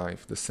need in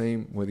life? The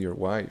same with your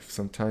wife.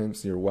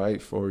 Sometimes your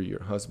wife or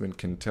your husband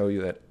can tell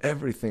you that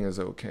everything is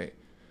okay.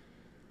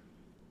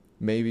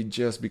 Maybe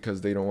just because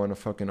they don't want to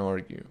fucking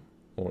argue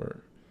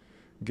or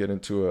get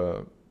into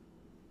a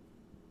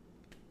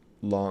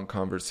long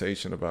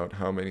conversation about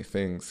how many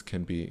things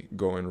can be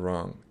going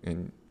wrong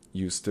and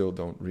you still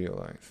don't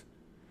realize.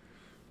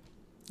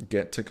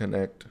 Get to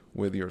connect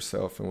with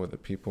yourself and with the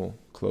people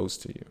close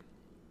to you.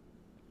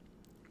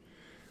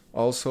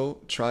 Also,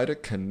 try to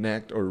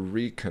connect or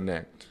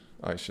reconnect,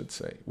 I should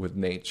say, with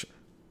nature.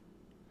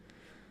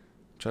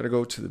 Try to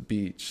go to the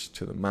beach,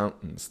 to the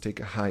mountains,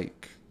 take a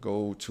hike,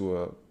 go to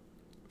a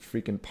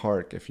freaking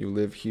park. If you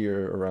live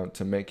here around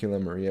Temecula,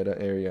 Murrieta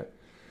area,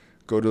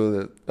 go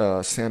to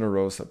the Santa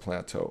Rosa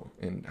Plateau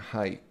and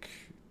hike.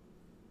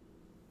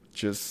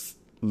 Just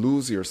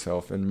lose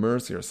yourself,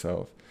 immerse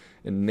yourself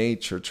in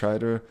nature. Try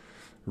to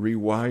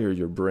rewire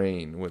your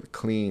brain with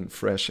clean,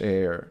 fresh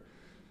air.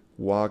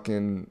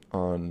 Walking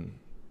on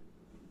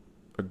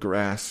a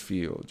grass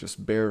field,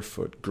 just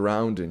barefoot,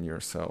 grounding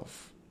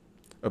yourself.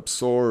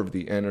 Absorb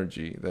the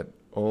energy that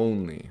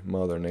only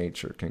Mother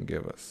Nature can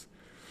give us.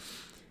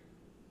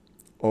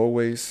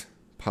 Always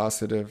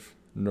positive,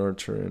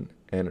 nurturing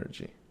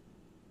energy.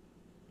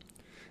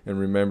 And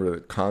remember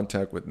that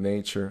contact with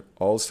nature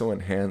also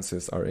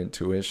enhances our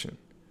intuition.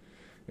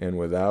 And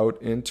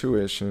without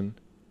intuition,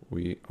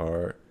 we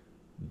are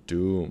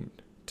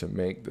doomed to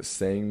make the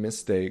same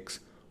mistakes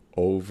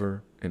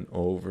over and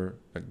over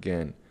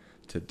again,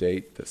 to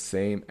date the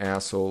same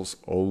assholes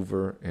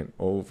over and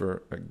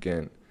over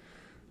again,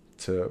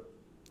 to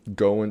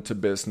go into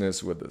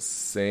business with the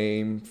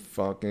same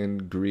fucking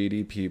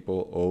greedy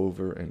people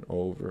over and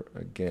over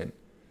again.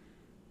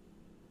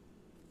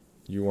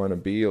 You want to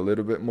be a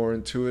little bit more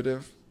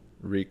intuitive?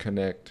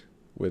 Reconnect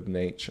with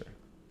nature,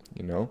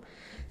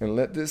 and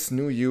let this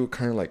new you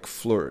kind of like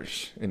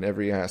flourish in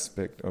every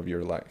aspect of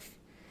your life.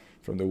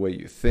 From the way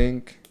you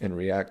think and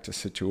react to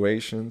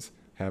situations,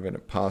 having a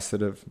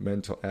positive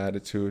mental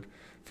attitude,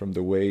 from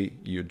the way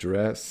you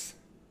dress,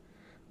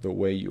 the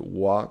way you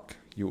walk,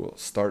 you will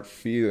start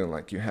feeling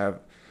like you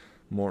have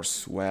more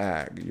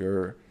swag.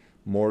 You're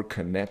more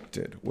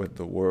connected with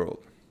the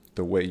world.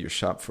 The way you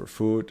shop for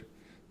food,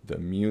 the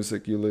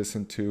music you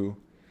listen to.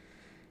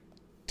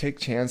 Take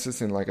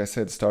chances and, like I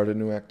said, start a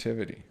new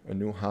activity, a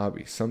new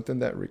hobby, something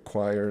that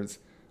requires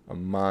a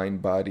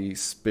mind, body,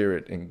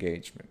 spirit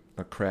engagement.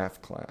 A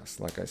craft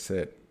class. Like I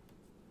said,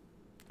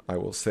 I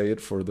will say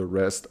it for the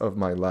rest of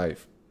my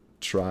life.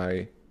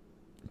 Try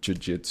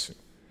jiu-jitsu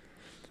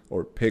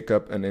or pick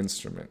up an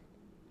instrument.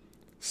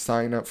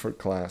 Sign up for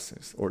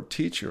classes or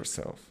teach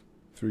yourself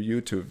through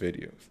YouTube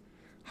videos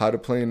how to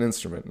play an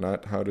instrument,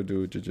 not how to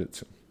do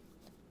jiu-jitsu.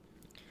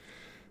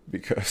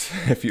 Because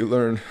if you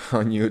learn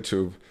on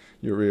YouTube,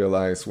 you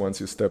realize once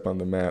you step on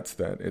the mats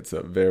that it's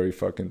a very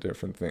fucking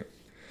different thing.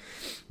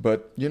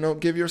 But,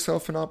 give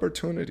yourself an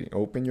opportunity.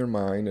 Open your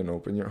mind and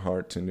open your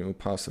heart to new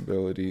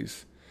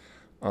possibilities.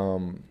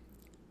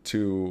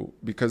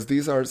 Because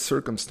these are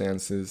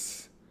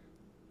circumstances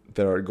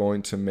that are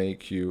going to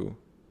make you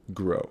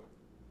grow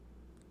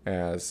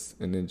as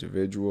an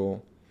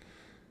individual,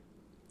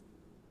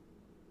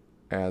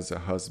 as a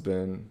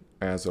husband,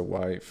 as a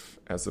wife,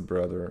 as a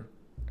brother,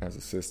 as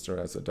a sister,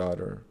 as a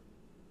daughter,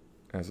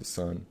 as a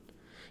son,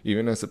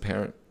 even as a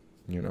parent,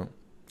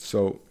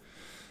 So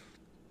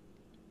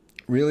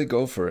really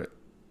go for it.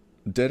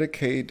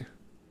 Dedicate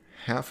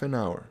half an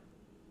hour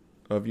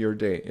of your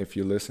day, if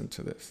you listen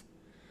to this,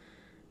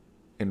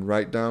 and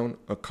write down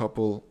a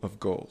couple of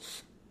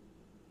goals.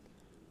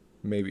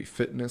 Maybe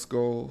fitness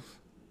goals,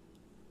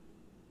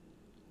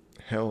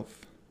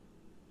 health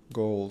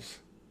goals,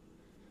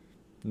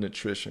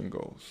 nutrition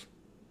goals.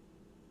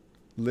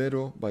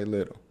 Little by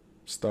little,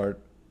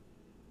 start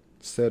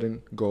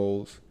setting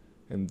goals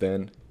and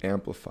then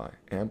amplify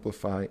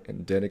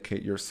and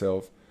dedicate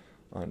yourself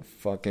on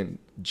fucking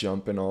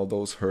jumping all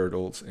those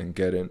hurdles and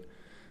getting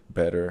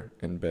better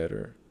and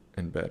better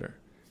and better.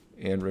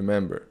 And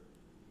remember,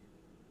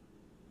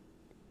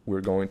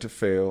 we're going to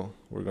fail.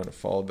 We're going to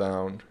fall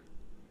down.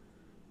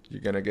 You're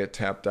going to get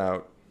tapped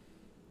out.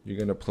 You're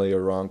going to play a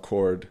wrong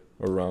chord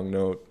or wrong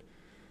note.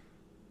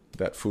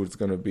 That food's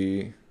going to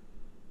be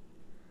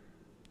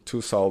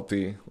too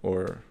salty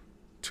or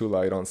too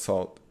light on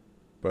salt.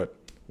 But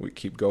we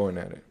keep going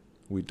at it.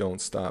 We don't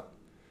stop.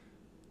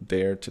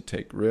 Dare to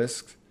take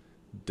risks.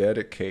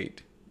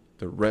 Dedicate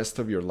the rest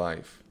of your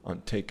life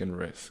on taking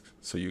risks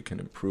so you can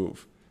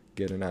improve,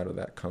 getting out of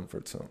that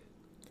comfort zone.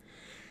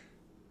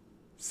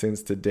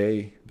 Since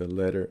today the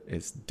letter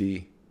is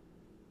D,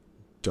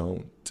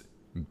 don't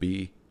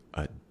be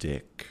a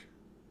dick.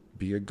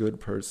 Be a good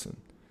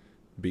person.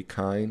 Be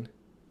kind.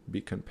 Be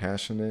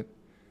compassionate.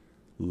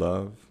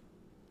 Love,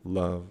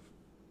 love,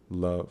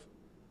 love.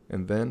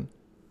 And then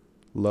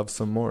love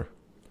some more.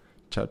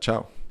 Ciao,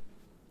 ciao.